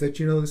always say is that,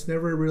 this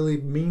never really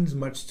means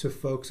much to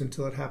folks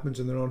until it happens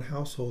in their own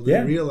household. Yeah.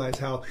 And they realize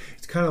how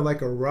it's kind of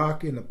like a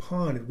rock in a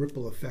pond. A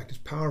ripple effect is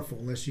powerful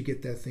unless you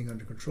get that thing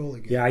under control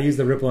again. Yeah, I use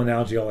the ripple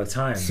analogy all the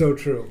time. So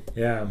true.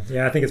 Yeah,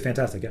 I think it's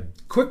fantastic. Yeah.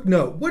 Quick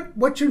note.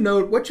 What's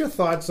your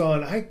thoughts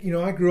on, I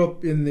grew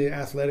up in the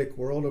athletic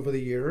world over the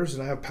years,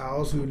 and I have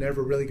pals who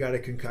never really got a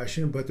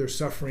concussion, but they're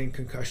suffering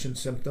concussion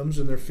symptoms,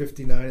 and they're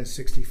 59 and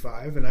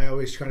 65, and I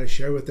always try to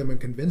share with them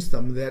and convince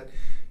them that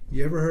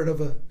you ever heard of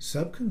a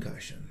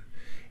subconcussion?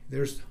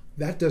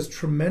 That does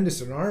tremendous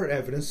in our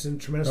evidence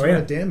and tremendous amount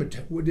of damage.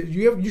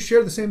 You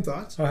share the same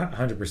thoughts?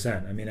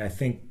 100%. I mean, I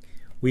think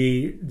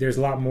there's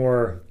a lot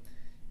more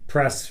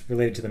press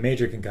related to the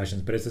major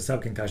concussions, but it's the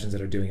subconcussions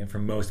that are doing it for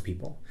most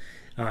people.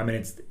 And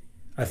it's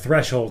a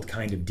threshold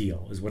kind of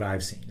deal is what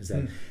I've seen, is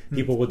that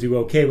people will do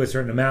okay with a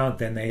certain amount,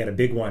 then they get a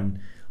big one,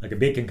 like a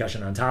big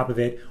concussion on top of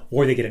it,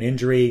 or they get an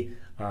injury,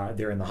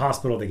 they're in the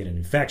hospital, they get an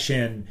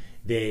infection,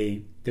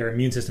 their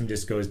immune system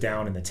just goes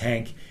down in the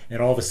tank,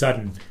 and all of a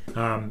sudden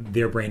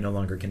their brain no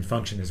longer can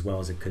function as well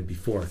as it could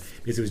before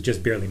because it was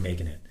just barely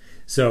making it.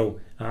 So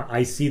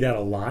I see that a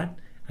lot.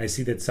 I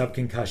see that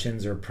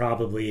subconcussions are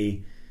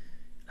probably,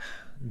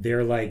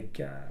 they're like,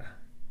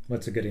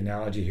 what's a good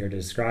analogy here to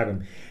describe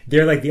them?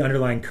 They're like the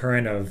underlying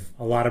current of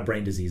a lot of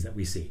brain disease that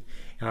we see.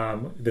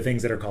 The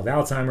things that are called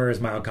Alzheimer's,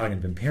 mild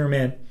cognitive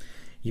impairment,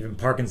 even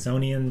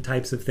Parkinsonian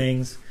types of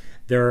things.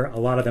 A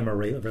lot of them are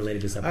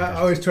related to subconcussions. I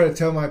always try to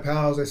tell my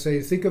pals, I say,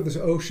 think of this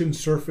ocean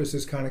surface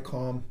as kind of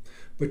calm,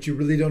 but you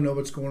really don't know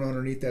what's going on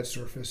underneath that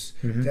surface.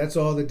 Mm-hmm. That's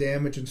all the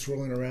damage and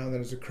swirling around that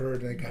has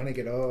occurred, and I kind of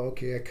get,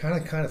 okay, I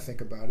kind of think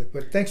about it.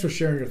 But thanks for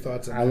sharing your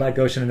thoughts on that. I like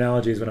ocean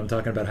analogies when I'm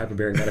talking about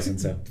hyperbaric medicine,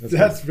 so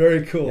that's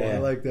very cool. Yeah. I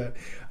like that.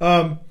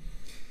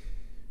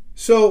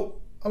 So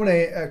I'm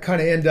going to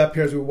kind of end up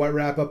here as we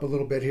wrap up a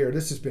little bit here.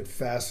 This has been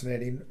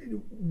fascinating.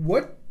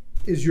 What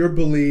is your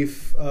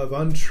belief of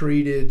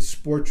untreated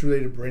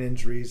sports-related brain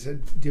injuries?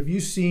 Have you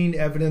seen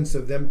evidence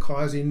of them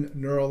causing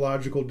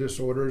neurological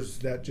disorders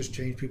that just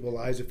change people's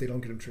lives if they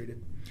don't get them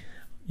treated?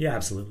 Yeah,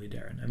 absolutely,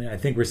 Darren. I mean, I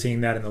think we're seeing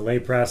that in the lay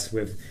press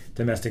with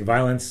domestic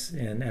violence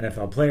in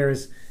NFL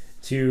players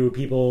to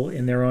people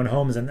in their own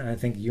homes. And I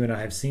think you and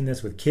I have seen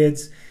this with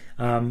kids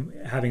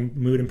having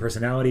mood and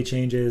personality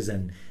changes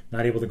and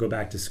not able to go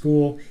back to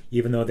school,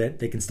 even though that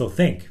they can still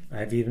think.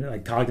 I've even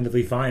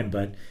cognitively fine,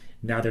 but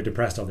now they're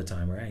depressed all the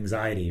time or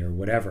anxiety or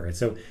whatever. And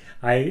so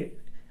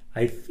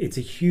it's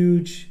a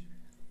huge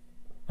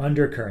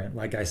undercurrent,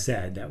 like I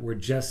said, that we're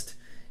just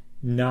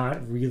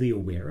not really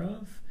aware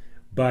of.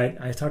 But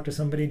I talked to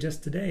somebody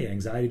just today,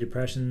 anxiety,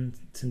 depression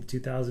since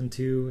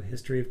 2002,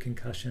 history of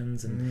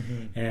concussions,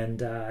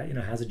 and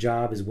has a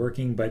job, is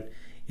working, but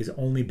is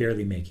only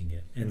barely making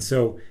it. And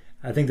so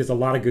I think there's a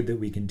lot of good that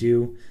we can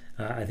do.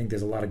 I think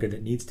there's a lot of good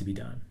that needs to be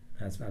done.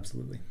 That's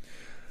absolutely.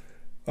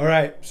 All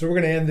right, so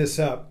we're going to end this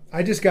up.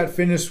 I just got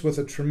finished with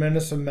a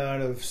tremendous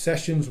amount of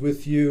sessions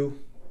with you.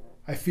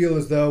 I feel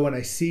as though, and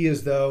I see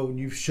as though,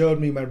 you've showed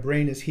me my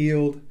brain is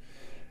healed.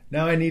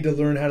 Now I need to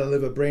learn how to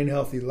live a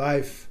brain-healthy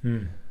life.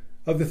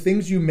 Of the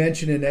things you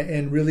mentioned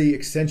and really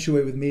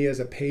accentuate with me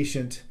as a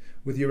patient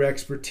with your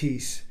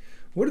expertise,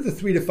 what are the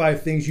 3 to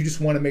 5 things you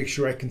just want to make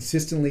sure I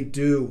consistently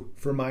do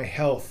for my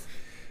health?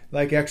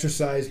 Like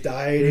exercise,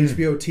 diet,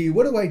 HBOT.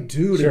 What do I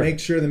do to make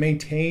sure to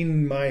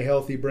maintain my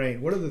healthy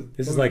brain?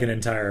 This is like an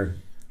entire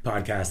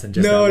podcast and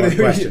just that one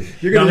question.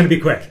 I'm going to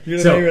be quick.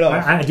 So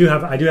I do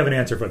have an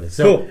answer for this.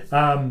 So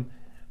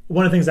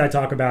one of the things I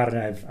talk about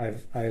and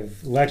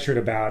I've lectured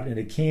about, and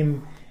it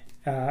came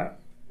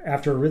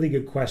after a really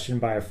good question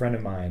by a friend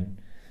of mine.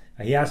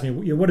 He asked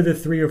me, what are the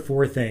 3 or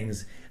 4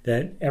 things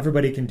that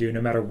everybody can do,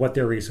 no matter what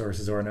their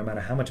resources are, no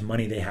matter how much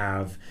money they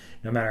have,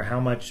 no matter how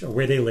much or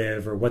where they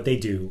live or what they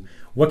do,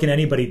 what can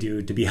anybody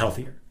do to be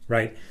healthier,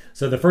 right?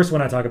 So the first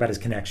one I talk about is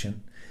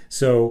connection.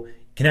 So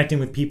connecting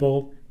with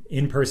people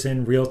in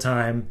person, real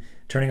time,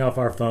 turning off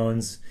our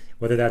phones,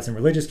 whether that's in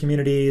religious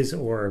communities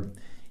or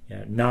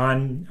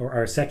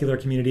our secular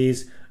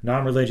communities,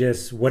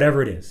 non-religious,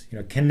 whatever it is.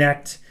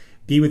 Connect,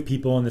 be with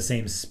people in the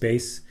same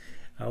space.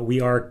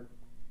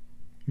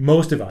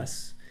 Most of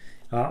us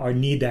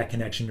need that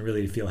connection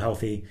really to feel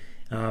healthy.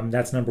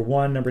 That's number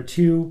 1. Number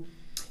 2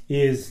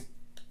 is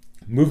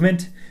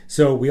movement.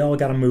 So we all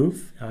got to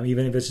move,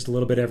 even if it's just a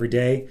little bit every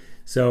day.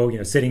 So,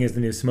 sitting is the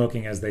new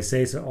smoking, as they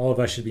say. So all of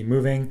us should be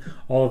moving.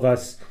 All of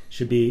us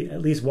should be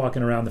at least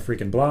walking around the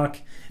freaking block,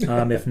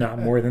 if not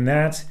more than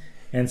that.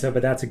 And so,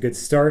 but that's a good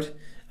start.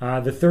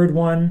 The third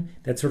one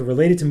that's sort of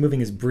related to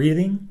moving is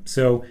breathing.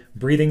 So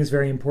breathing is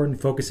very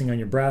important, focusing on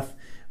your breath,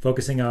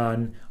 focusing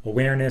on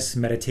awareness,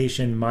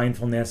 meditation,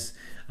 mindfulness,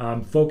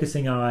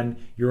 focusing on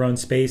your own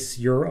space,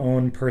 your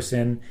own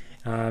person,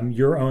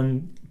 your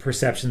own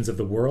perceptions of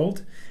the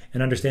world,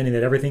 and understanding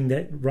that everything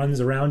that runs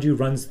around you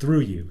runs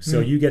through you. So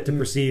you get to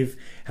perceive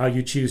how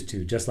you choose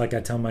to, just like I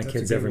tell my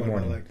kids every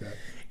morning. I like that.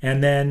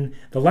 And then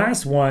the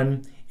last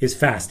one is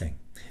fasting.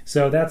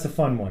 So that's a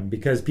fun one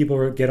because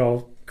people get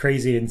all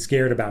crazy and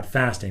scared about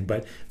fasting.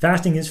 But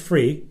fasting is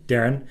free,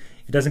 Darren.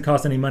 It doesn't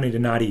cost any money to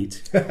not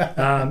eat.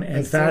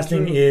 And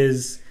fasting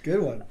is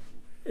good one.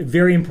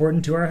 Very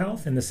important to our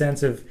health in the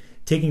sense of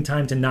taking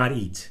time to not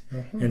eat.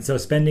 And so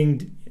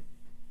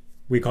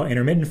we call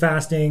intermittent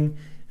fasting,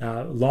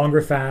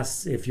 longer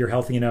fasts if you're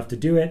healthy enough to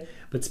do it.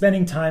 But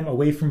spending time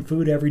away from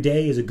food every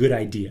day is a good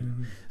idea.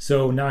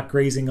 So not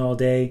grazing all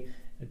day.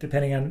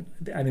 Depending on,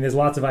 there's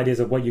lots of ideas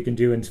of what you can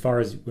do as far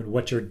as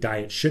what your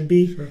diet should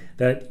be. Sure.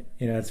 That,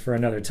 it's for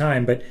another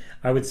time. But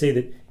I would say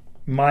that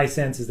my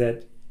sense is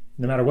that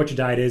no matter what your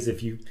diet is,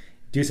 if you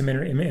do some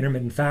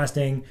intermittent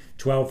fasting,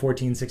 12,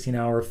 14,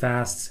 16-hour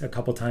fasts a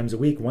couple times a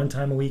week, one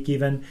time a week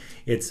even,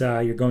 it's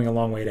you're going a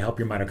long way to help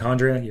your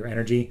mitochondria, your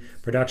energy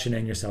production,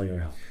 and your cellular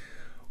health.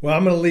 Well,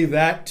 I'm going to leave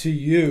that to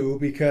you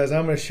because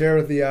I'm going to share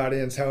with the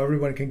audience how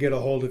everyone can get a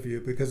hold of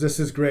you because this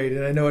is great.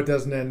 And I know it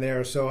doesn't end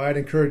there. So I'd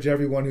encourage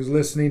everyone who's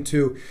listening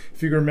to,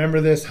 if you can remember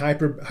this,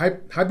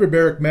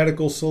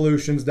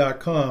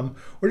 hyperbaricmedicalsolutions.com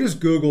or just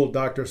Google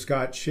Dr.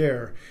 Scott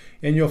Scher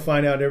and you'll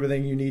find out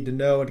everything you need to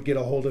know and to get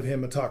a hold of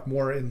him and talk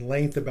more in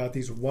length about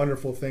these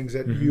wonderful things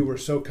that you were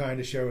so kind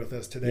to share with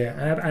us today.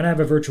 Yeah, I have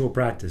a virtual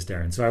practice,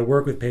 Darren. So I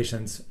work with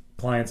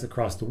clients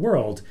across the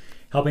world,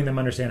 helping them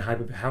understand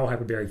how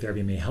hyperbaric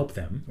therapy may help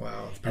them.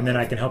 Wow. And then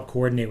I can help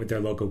coordinate with their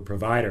local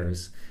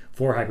providers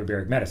for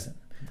hyperbaric medicine.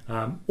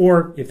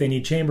 Or if they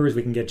need chambers,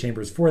 we can get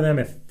chambers for them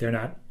if they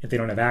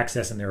don't have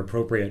access and they're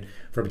appropriate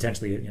for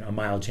potentially a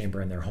mild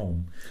chamber in their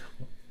home.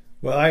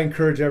 Well, I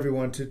encourage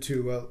everyone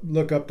to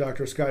look up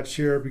Dr. Scott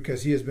Scher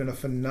because he has been a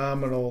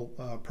phenomenal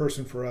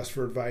person for us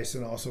for advice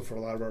and also for a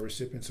lot of our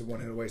recipients of One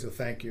Hit Away. So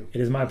thank you. It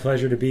is my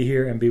pleasure to be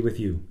here and be with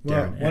you,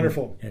 Darren. Well,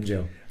 wonderful. And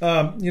Joe.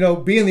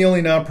 Being the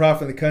only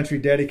nonprofit in the country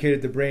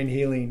dedicated to brain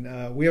healing,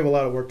 we have a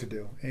lot of work to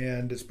do.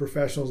 And it's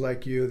professionals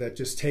like you that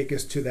just take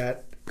us to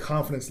that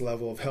confidence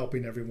level of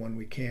helping everyone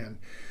we can.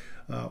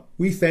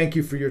 We thank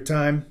you for your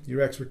time,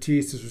 your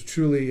expertise. This was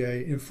truly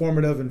an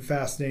informative and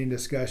fascinating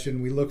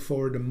discussion. We look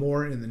forward to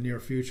more in the near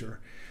future.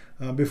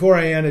 Before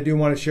I end, I do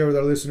want to share with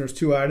our listeners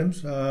two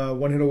items.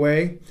 One Hit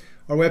Away.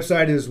 Our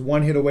website is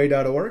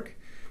onehitaway.org.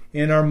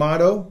 And our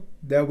motto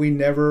that we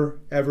never,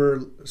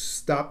 ever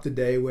stop the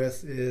day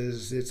with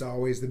is it's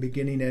always the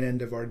beginning and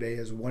end of our day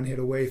is One Hit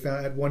Away.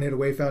 At One Hit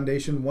Away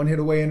Foundation, One Hit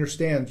Away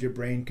understands your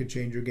brain can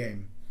change your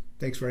game.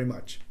 Thanks very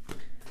much.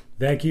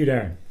 Thank you,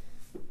 Darren.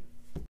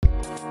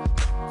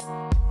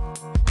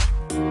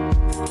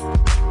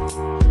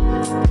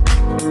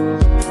 Thank you.